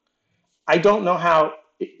now. I don't know how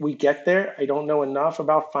we get there. I don't know enough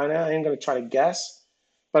about finance. I'm going to try to guess,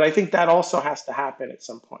 but I think that also has to happen at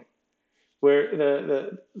some point,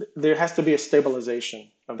 where there has to be a stabilization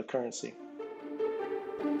of the currency.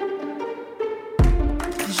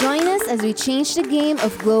 Join us as we change the game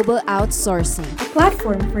of global outsourcing. A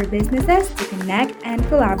platform for businesses to connect and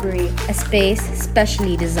collaborate. A space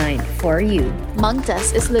specially designed for you.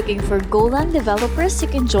 Mangtas is looking for Golang developers who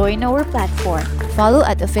can join our platform. Follow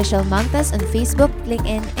at Official Mangtas on Facebook,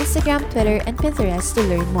 LinkedIn, Instagram, Twitter, and Pinterest to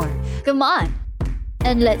learn more. Come on,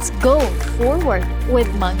 and let's go forward with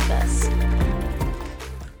Mangtas.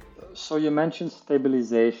 So you mentioned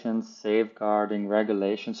stabilization, safeguarding,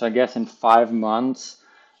 regulation. So I guess in 5 months,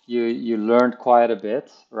 you learned quite a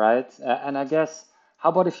bit, right? And I guess, how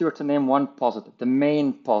about if you were to name one positive, the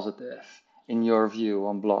main positive in your view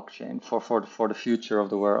on blockchain for the future of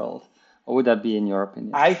the world? What would that be in your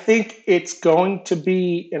opinion? I think it's going to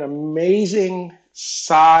be an amazing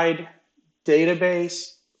side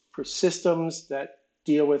database for systems that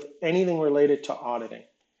deal with anything related to auditing.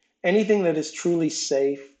 Anything that is truly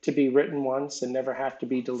safe to be written once and never have to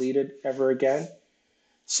be deleted ever again.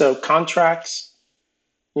 So contracts,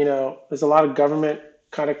 there's a lot of government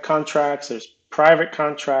kind of contracts, there's private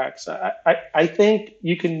contracts. I think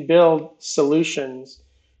you can build solutions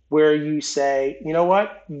where you say, you know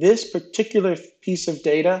what, this particular piece of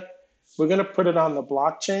data, we're going to put it on the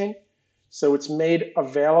blockchain so it's made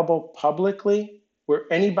available publicly where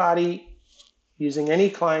anybody using any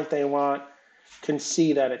client they want can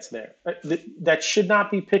see that it's there. That should not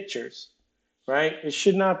be pictures, right? It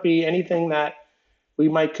should not be anything that we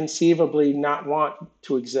might conceivably not want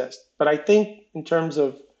to exist. But I think in terms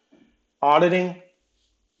of auditing,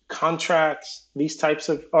 contracts, these types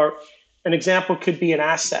of, or an example could be an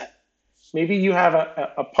asset. Maybe you have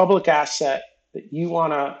a public asset that you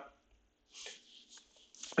want to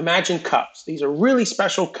imagine cups. These are really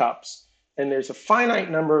special cups, and there's a finite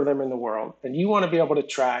number of them in the world, and you want to be able to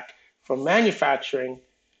track from manufacturing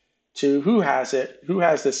to who has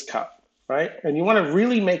this cup, right? And you want to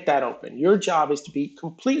really make that open. Your job is to be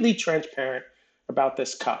completely transparent about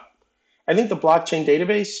this cup. I think the blockchain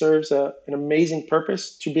database serves an amazing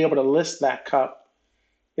purpose to be able to list that cup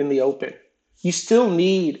in the open. You still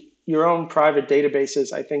need your own private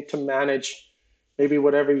databases, I think, to manage maybe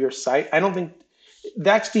whatever your site. I don't think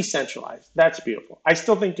that's decentralized. That's beautiful. I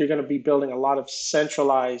still think you're going to be building a lot of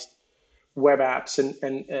centralized web apps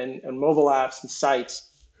and mobile apps and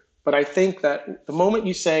sites. But I think that the moment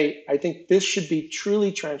you say, I think this should be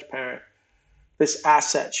truly transparent, this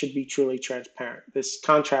asset should be truly transparent, this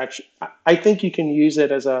contract, I think you can use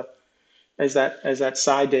it as as that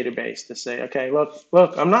side database to say, okay,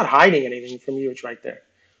 look, I'm not hiding anything from you. It's right there.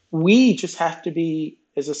 We just have to be,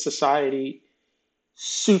 as a society,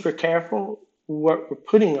 super careful what we're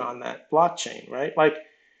putting on that blockchain, right? Like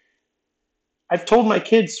I've told my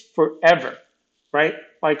kids forever, right?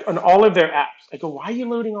 Like on all of their apps, I go, why are you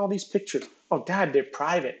loading all these pictures? Oh, Dad, they're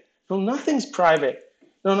private. No, nothing's private.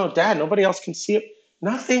 No, Dad, nobody else can see it.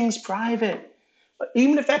 Nothing's private.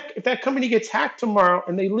 Even if that company gets hacked tomorrow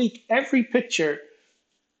and they leak every picture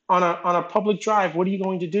on a public drive, what are you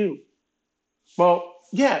going to do? Well,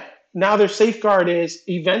 yeah, now their safeguard is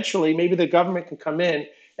eventually maybe the government can come in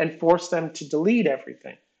and force them to delete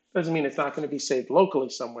everything. Doesn't mean it's not going to be saved locally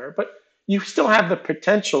somewhere, but you still have the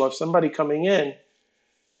potential of somebody coming in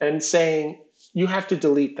and saying, you have to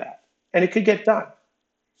delete that. And it could get done.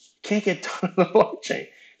 It can't get done on the blockchain.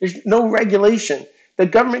 There's no regulation. The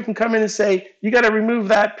government can come in and say, you got to remove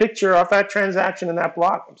that picture off that transaction in that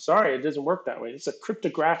block. I'm sorry, it doesn't work that way. It's a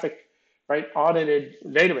cryptographic, right, audited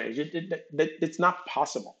database. It's not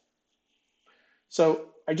possible. So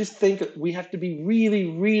I just think we have to be really,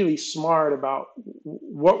 really smart about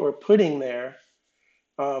what we're putting there.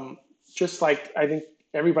 Just like I think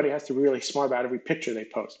everybody has to be really smart about every picture they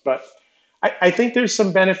post. But I think there's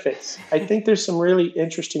some benefits. I think there's some really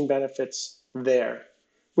interesting benefits there.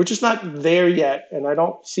 We're just not there yet, and I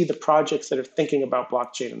don't see the projects that are thinking about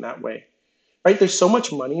blockchain in that way. Right? There's so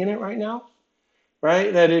much money in it right now,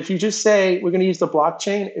 right? That if you just say we're going to use the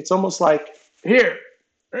blockchain, it's almost like, here's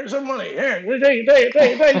some money, take,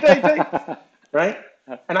 right?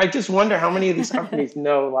 And I just wonder how many of these companies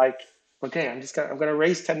know, like, okay, I'm going to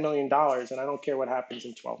raise $10 million, and I don't care what happens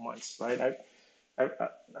in 12 months, right?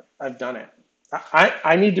 I've done it.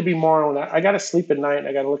 I need to be more on that. I got to sleep at night, and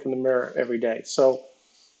I got to look in the mirror every day. So,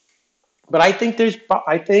 but I think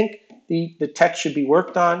the tech should be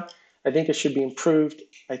worked on. I think it should be improved.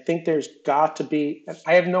 I think there's got to be,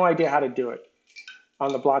 I have no idea how to do it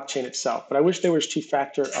on the blockchain itself, but I wish there was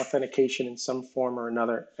two-factor authentication in some form or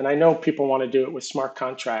another. And I know people want to do it with smart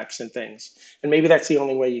contracts and things, and maybe that's the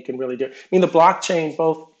only way you can really do it. I mean, the blockchain,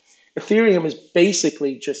 both Ethereum is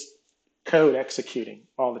basically just code executing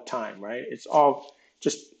all the time, right? It's all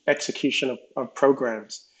just execution of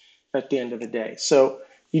programs at the end of the day. So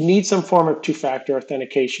you need some form of two-factor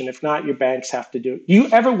authentication. If not, your banks have to do it. Do you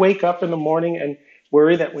ever wake up in the morning and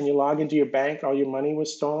worry that when you log into your bank, all your money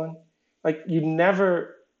was stolen? Like you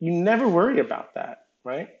never worry about that,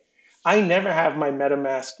 right? I never have my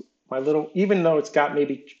MetaMask, my little, even though it's got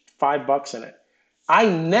maybe $5 in it, I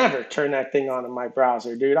never turn that thing on in my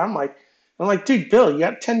browser, dude. I'm like, dude, Bill, you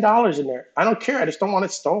got $10 in there. I don't care. I just don't want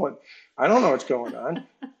it stolen. I don't know what's going on.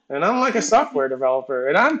 And I'm like a software developer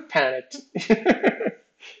and I'm panicked,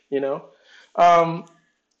 you know?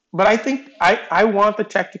 But I think I want the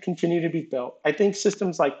tech to continue to be built. I think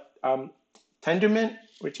systems like Tendermint,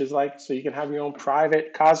 which is like, so you can have your own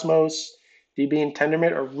private Cosmos, DB and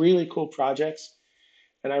Tendermint are really cool projects.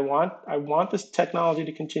 And I want this technology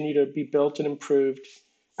to continue to be built and improved.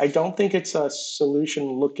 I don't think it's a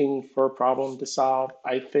solution looking for a problem to solve.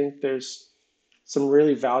 I think there's some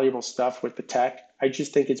really valuable stuff with the tech. I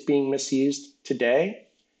just think it's being misused today.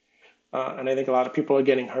 And I think a lot of people are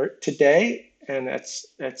getting hurt today. And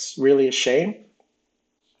that's really a shame.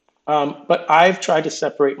 But I've tried to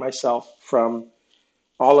separate myself from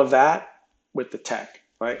all of that with the tech,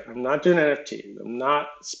 right? I'm not doing NFTs. I'm not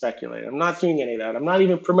speculating. I'm not doing any of that. I'm not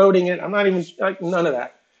even promoting it. I'm not even like none of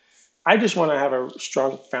that. I just want to have a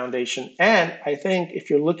strong foundation. And I think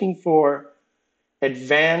if you're looking for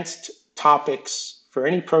advanced topics for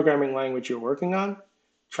any programming language you're working on,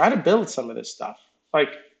 try to build some of this stuff. Like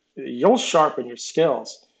you'll sharpen your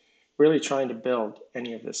skills really trying to build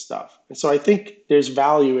any of this stuff. And so I think there's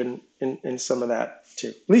value in some of that too.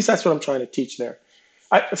 At least that's what I'm trying to teach there.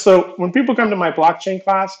 So when people come to my blockchain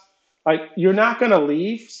class, like you're not going to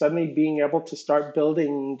leave suddenly being able to start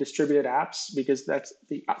building distributed apps because that's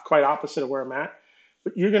the quite opposite of where I'm at.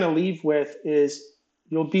 What you're going to leave with is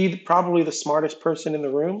you'll be probably the smartest person in the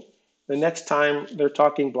room the next time they're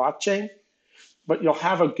talking blockchain, but you'll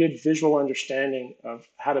have a good visual understanding of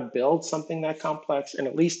how to build something that complex and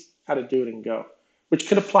at least how to do it and go, which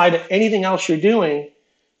could apply to anything else you're doing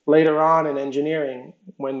later on in engineering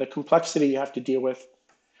when the complexity you have to deal with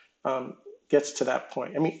gets to that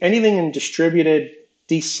point. I mean, anything in distributed,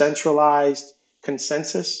 decentralized,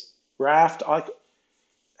 consensus, raft,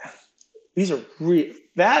 these are real.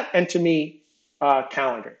 That, and to me,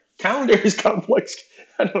 calendar. Calendar is complex.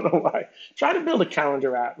 I don't know why. Try to build a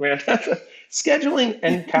calendar app, man. Scheduling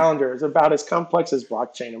and calendar is about as complex as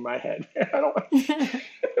blockchain in my head. I don't.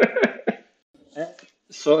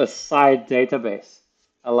 So a side database.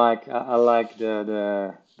 I like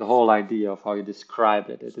the the whole idea of how you describe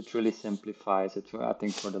it. It really simplifies it, I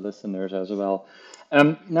think, for the listeners as well.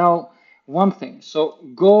 Now, one thing. So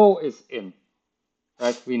Go is in,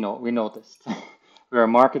 right? We noticed. We're a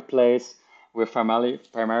marketplace. We're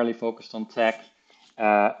primarily focused on tech.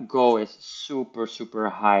 Go is super, super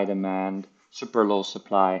high demand, super low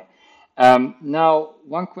supply. Now,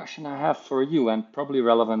 one question I have for you, and probably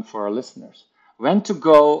relevant for our listeners: when to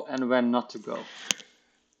go and when not to go?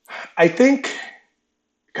 I think,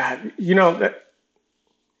 God, that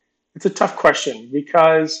it's a tough question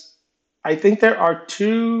because I think there are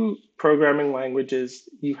two programming languages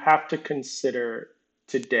you have to consider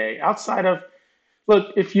today outside of,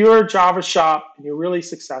 look, if you're a Java shop and you're really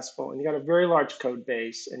successful and you got a very large code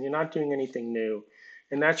base and you're not doing anything new,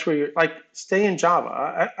 and that's where you're like, stay in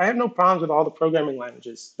Java. I have no problems with all the programming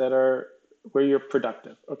languages that are where you're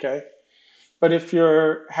productive, okay? But if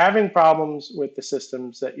you're having problems with the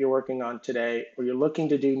systems that you're working on today, or you're looking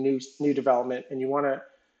to do new development and you want to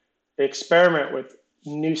experiment with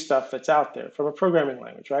new stuff that's out there from a programming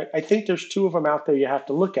language, right? I think there's two of them out there you have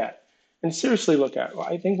to look at and seriously look at. Well,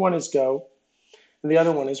 I think one is Go and the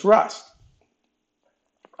other one is Rust.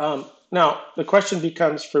 Now, the question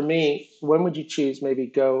becomes for me, when would you choose maybe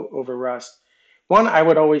Go over Rust? One, I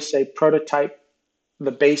would always say prototype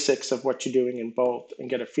the basics of what you're doing in both and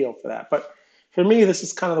get a feel for that. But for me, this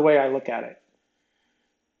is kind of the way I look at it.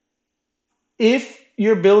 If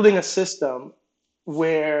you're building a system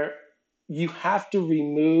where you have to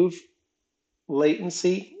remove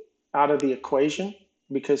latency out of the equation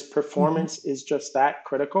because performance is just that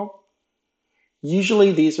critical,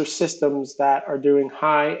 usually these are systems that are doing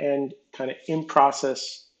high-end kind of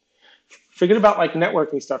in-process. Forget about like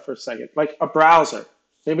networking stuff for a second, like a browser,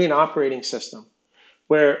 maybe an operating system,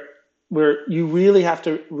 where you really have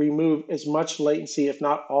to remove as much latency, if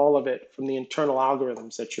not all of it, from the internal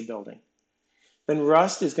algorithms that you're building. Then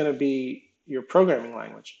Rust is going to be your programming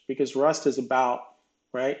language because Rust is about,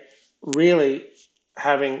 right, really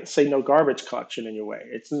having, say, no garbage collection in your way.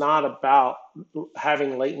 It's not about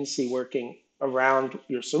having latency working around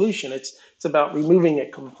your solution. It's about removing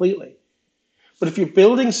it completely. But if you're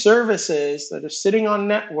building services that are sitting on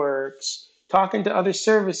networks, talking to other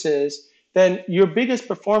services, then your biggest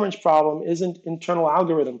performance problem isn't internal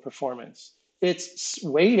algorithm performance. It's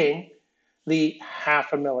waiting the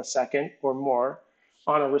half a millisecond or more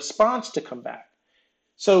on a response to come back.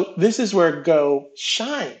 So this is where Go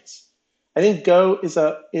shines. I think Go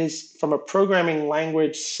is from a programming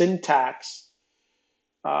language syntax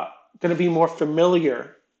going to be more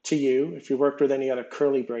familiar to you if you worked with any other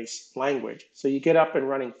curly brace language. So you get up and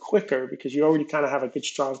running quicker because you already kind of have a good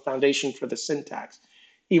strong foundation for the syntax,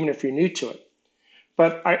 even if you're new to it.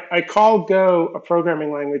 But I call Go a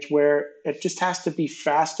programming language where it just has to be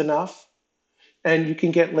fast enough and you can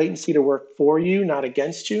get latency to work for you, not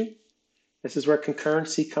against you. This is where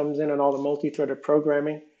concurrency comes in and all the multi-threaded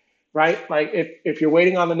programming, right? Like if you're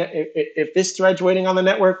waiting on if this thread's waiting on the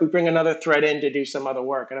network, we bring another thread in to do some other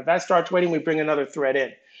work. And if that starts waiting, we bring another thread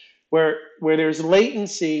in. Where there's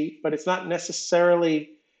latency, but it's not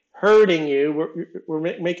necessarily hurting you. We're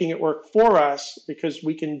making it work for us because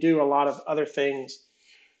we can do a lot of other things,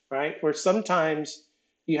 right? Where sometimes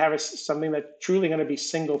you have something that's truly going to be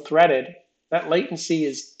single threaded. That latency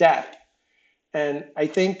is death. And I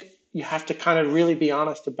think you have to kind of really be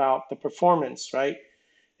honest about the performance, right?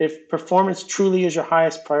 If performance truly is your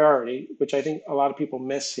highest priority, which I think a lot of people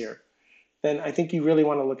miss here, then I think you really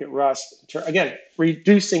want to look at Rust. Again,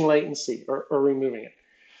 reducing latency or removing it.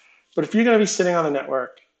 But if you're going to be sitting on the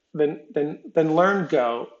network, then learn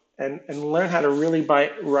Go and learn how to really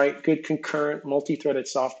write good concurrent multi-threaded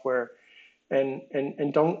software.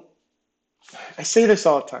 And don't, I say this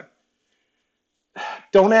all the time,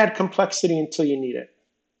 don't add complexity until you need it.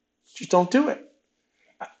 Just don't do it.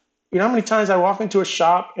 You know how many times I walk into a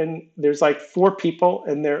shop and there's like 4 people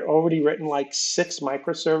and they're already written like 6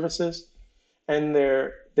 microservices and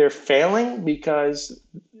they're failing because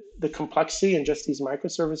the complexity and just these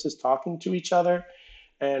microservices talking to each other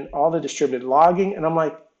and all the distributed logging. And I'm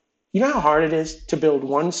like, you know how hard it is to build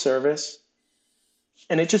one service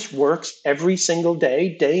and it just works every single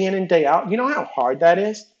day, day in and day out? You know how hard that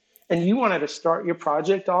is? And you wanted to start your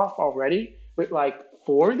project off already with like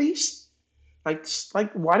 4 of these?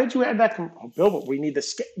 Like, why did you add that? Bill, but we need the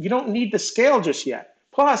scale. You don't need the scale just yet.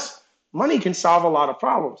 Plus, money can solve a lot of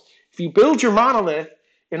problems. If you build your monolith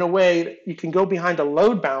in a way that you can go behind a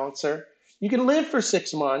load balancer, you can live for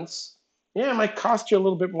 6 months. Yeah, it might cost you a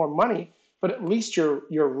little bit more money, but at least you're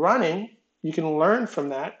running. You can learn from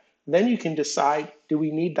that. Then you can decide, do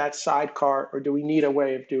we need that sidecar or do we need a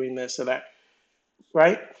way of doing this or that,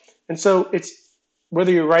 right? And so it's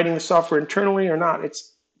whether you're writing the software internally or not,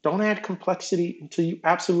 it's don't add complexity until you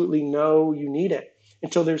absolutely know you need it,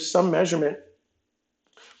 until there's some measurement,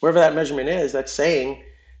 wherever that measurement is, that's saying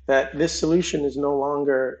that this solution is no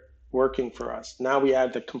longer working for us. Now we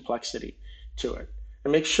add the complexity to it.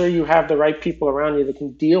 And make sure you have the right people around you that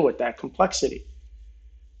can deal with that complexity.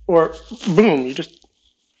 Or boom,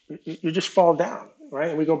 you just fall down, right?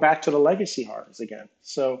 And we go back to the legacy hards again.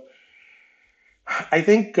 So I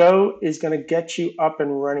think Go is going to get you up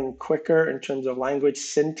and running quicker in terms of language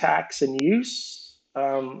syntax and use.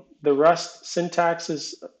 The Rust syntax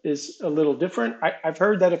is a little different. I've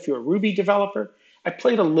heard that if you're a Ruby developer, I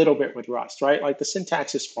played a little bit with Rust, right? Like the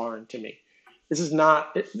syntax is foreign to me. This is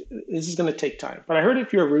going to take time. But I heard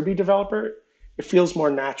if you're a Ruby developer, it feels more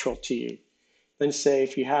natural to you than say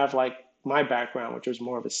if you have like my background, which was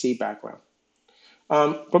more of a C background.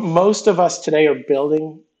 But most of us today are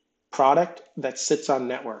building product that sits on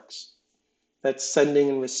networks, that's sending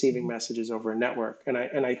and receiving messages over a network. And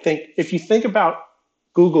I think if you think about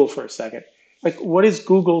Google for a second, like what is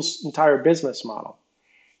Google's entire business model,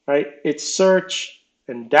 right? It's search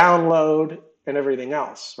and download and everything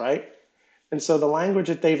else, right? And so the language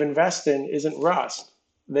that they've invested in isn't Rust.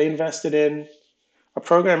 They invested in a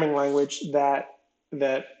programming language that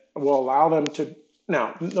will allow them to,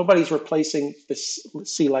 now nobody's replacing the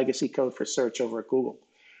C legacy code for search over at Google,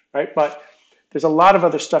 right? But there's a lot of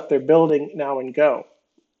other stuff they're building now in Go,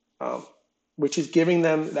 which is giving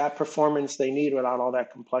them that performance they need without all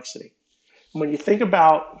that complexity. When you think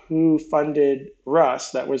about who funded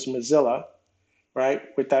Rust, that was Mozilla, right?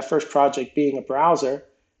 With that first project being a browser,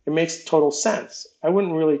 it makes total sense. I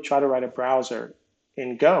wouldn't really try to write a browser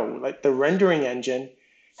in Go. Like the rendering engine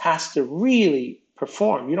has to really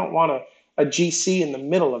perform. You don't want a GC in the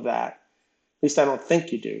middle of that. At least I don't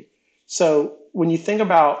think you do. So when you think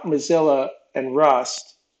about Mozilla and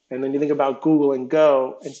Rust, and then you think about Google and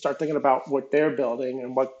Go, and start thinking about what they're building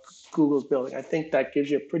and what Google's building, I think that gives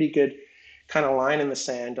you a pretty good kind of line in the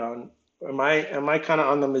sand on, am I kind of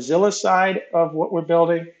on the Mozilla side of what we're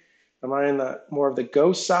building? Am I in the more of the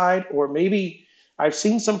Go side? Or maybe I've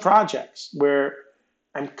seen some projects where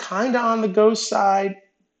I'm kind of on the Go side,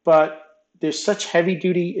 but there's such heavy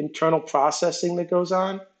duty internal processing that goes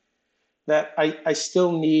on that I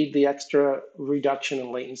still need the extra reduction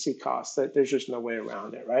in latency costs, that there's just no way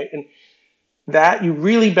around it, right? And that you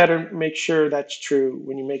really better make sure that's true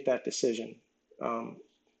when you make that decision.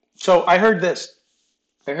 So I heard this.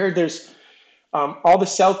 I heard there's all the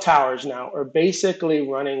cell towers now are basically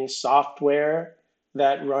running software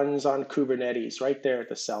that runs on Kubernetes right there at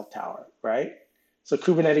the cell tower, right? So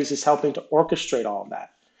Kubernetes is helping to orchestrate all of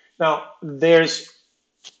that. Now, there's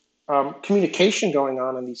communication going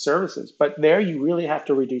on in these services, but there you really have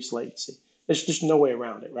to reduce latency. There's just no way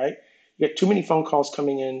around it, right? You get too many phone calls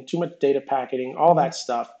coming in, too much data packaging, all that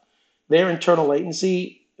stuff. Their internal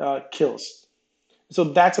latency kills. So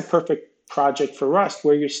that's a perfect project for Rust,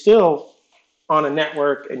 where you're still on a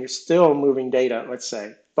network and you're still moving data, let's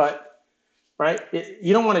say. But, right,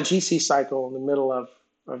 you don't want a GC cycle in the middle of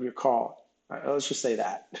your call. Right, let's just say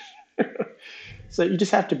that. So you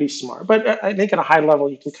just have to be smart. But I think at a high level,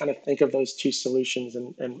 you can kind of think of those two solutions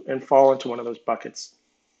and fall into one of those buckets.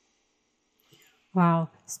 Wow,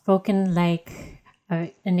 spoken like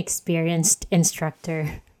an experienced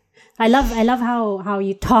instructor. I love how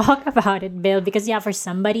you talk about it, Bill, because yeah, for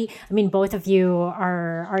somebody, I mean, both of you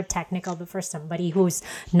are technical, but for somebody who's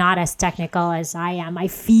not as technical as I am, I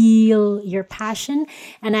feel your passion,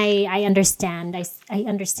 and I understand. I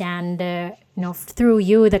understand, through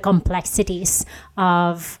you, the complexities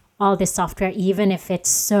of all this software, even if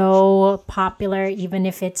it's so popular, even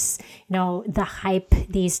if it's, the hype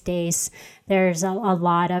these days, there's a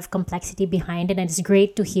lot of complexity behind it. And it's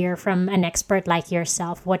great to hear from an expert like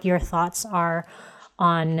yourself what your thoughts are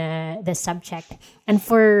on the subject. And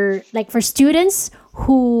for students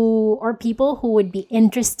or people who would be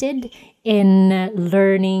interested in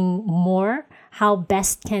learning more, how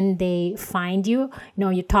best can they find you?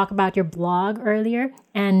 You talk about your blog earlier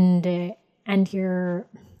and your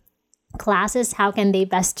classes. How can they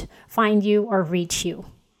best find you or reach you?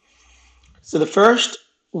 So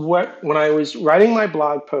when I was writing my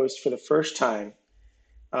blog post for the first time,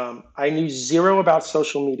 I knew zero about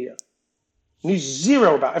social media. In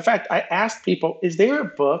fact, I asked people, is there a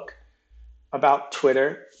book about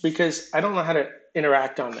Twitter? Because I don't know how to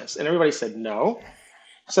interact on this. And everybody said no.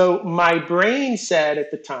 So my brain said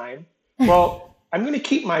at the time, well, I'm going to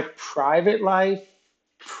keep my private life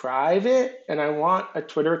private, and I want a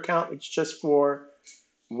Twitter account that's just for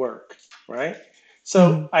work, right?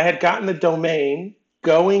 So I had gotten the domain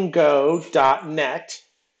goinggo.net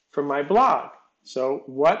for my blog. So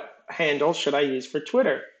what handle should I use for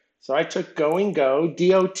Twitter? So I took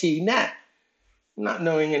GoingGo.net, not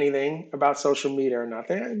knowing anything about social media or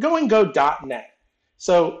nothing. GoingGo.net.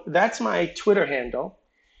 So that's my Twitter handle.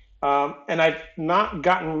 And I've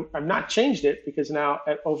not changed it because now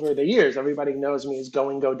over the years, everybody knows me as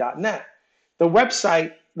GoingGo.net. The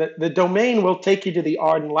website, the domain will take you to the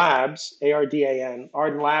Arden Labs, ARDAN,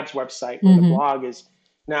 Arden Labs website where the blog is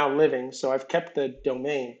now living. So I've kept the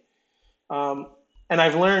domain. And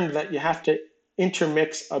I've learned that you have to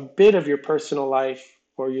intermix a bit of your personal life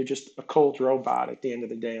or you're just a cold robot at the end of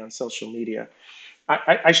the day on social media.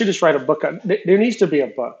 I should just write a book. There needs to be a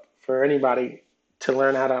book for anybody to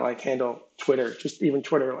learn how to handle Twitter, just even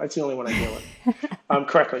Twitter. That's the only one I deal with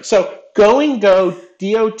correctly. So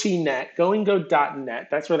GoingGo.net, GoingGo.net.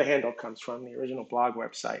 That's where the handle comes from, the original blog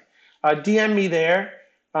website. DM me there,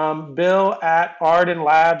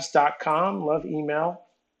 bill@ardenlabs.com. Love email.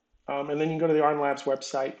 And then you can go to the Arden Labs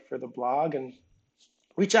website for the blog and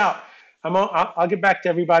reach out. I'll get back to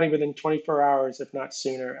everybody within 24 hours, if not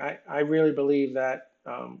sooner. I really believe that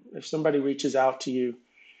if somebody reaches out to you,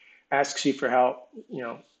 asks you for help,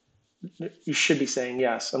 you should be saying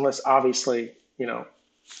yes, unless obviously,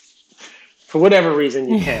 for whatever reason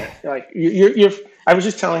you can't. I was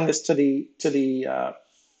just telling this to the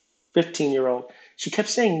 15-year-old. She kept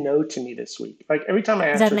saying no to me this week. Every time I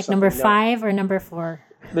asked her something. Is that number 5 or number 4?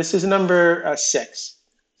 This is number 6.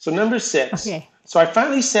 So number 6. Okay. So I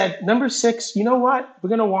finally said, number 6, you know what? We're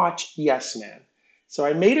going to watch Yes Man. So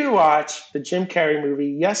I made her watch the Jim Carrey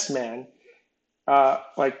movie Yes Man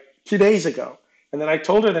 2 days ago. And then I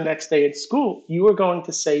told her the next day at school, you were going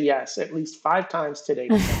to say yes at least 5 times today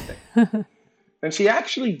to something. And she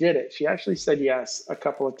actually did it. She actually said yes a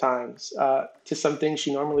couple of times to something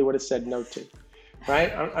she normally would have said no to.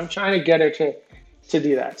 Right? I'm trying to get her to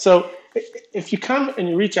do that. So if you come and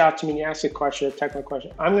you reach out to me and you ask a question, a technical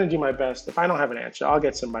question, I'm going to do my best. If I don't have an answer, I'll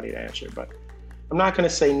get somebody to answer. But I'm not going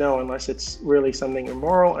to say no unless it's really something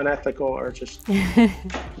immoral, unethical, or just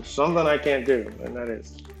something I can't do. And that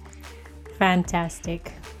is.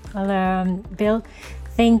 Fantastic. Well, Bill,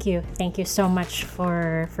 thank you. Thank you so much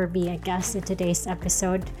for being a guest in today's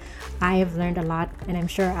episode. I have learned a lot, and I'm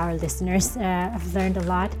sure our listeners have learned a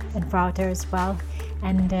lot, and Wouter as well.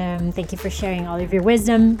 And thank you for sharing all of your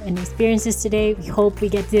wisdom and experiences today. We hope we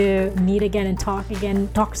get to meet again and talk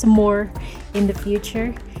some more in the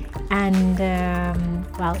future. And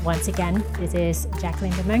once again, this is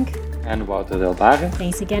Jacqueline de Monk. And Wouter Del Bare.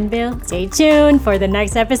 Thanks again, Bill. Stay tuned for the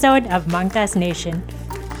next episode of Mangtas Nation.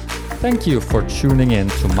 Thank you for tuning in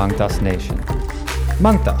to Mangtas Nation.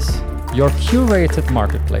 Mangtas, your curated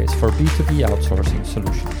marketplace for B2B outsourcing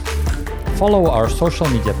solutions. Follow our social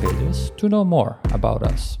media pages to know more about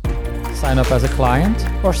us. Sign up as a client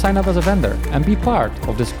or sign up as a vendor and be part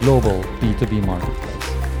of this global B2B marketplace.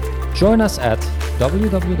 Join us at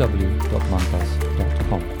www.mangtas.com.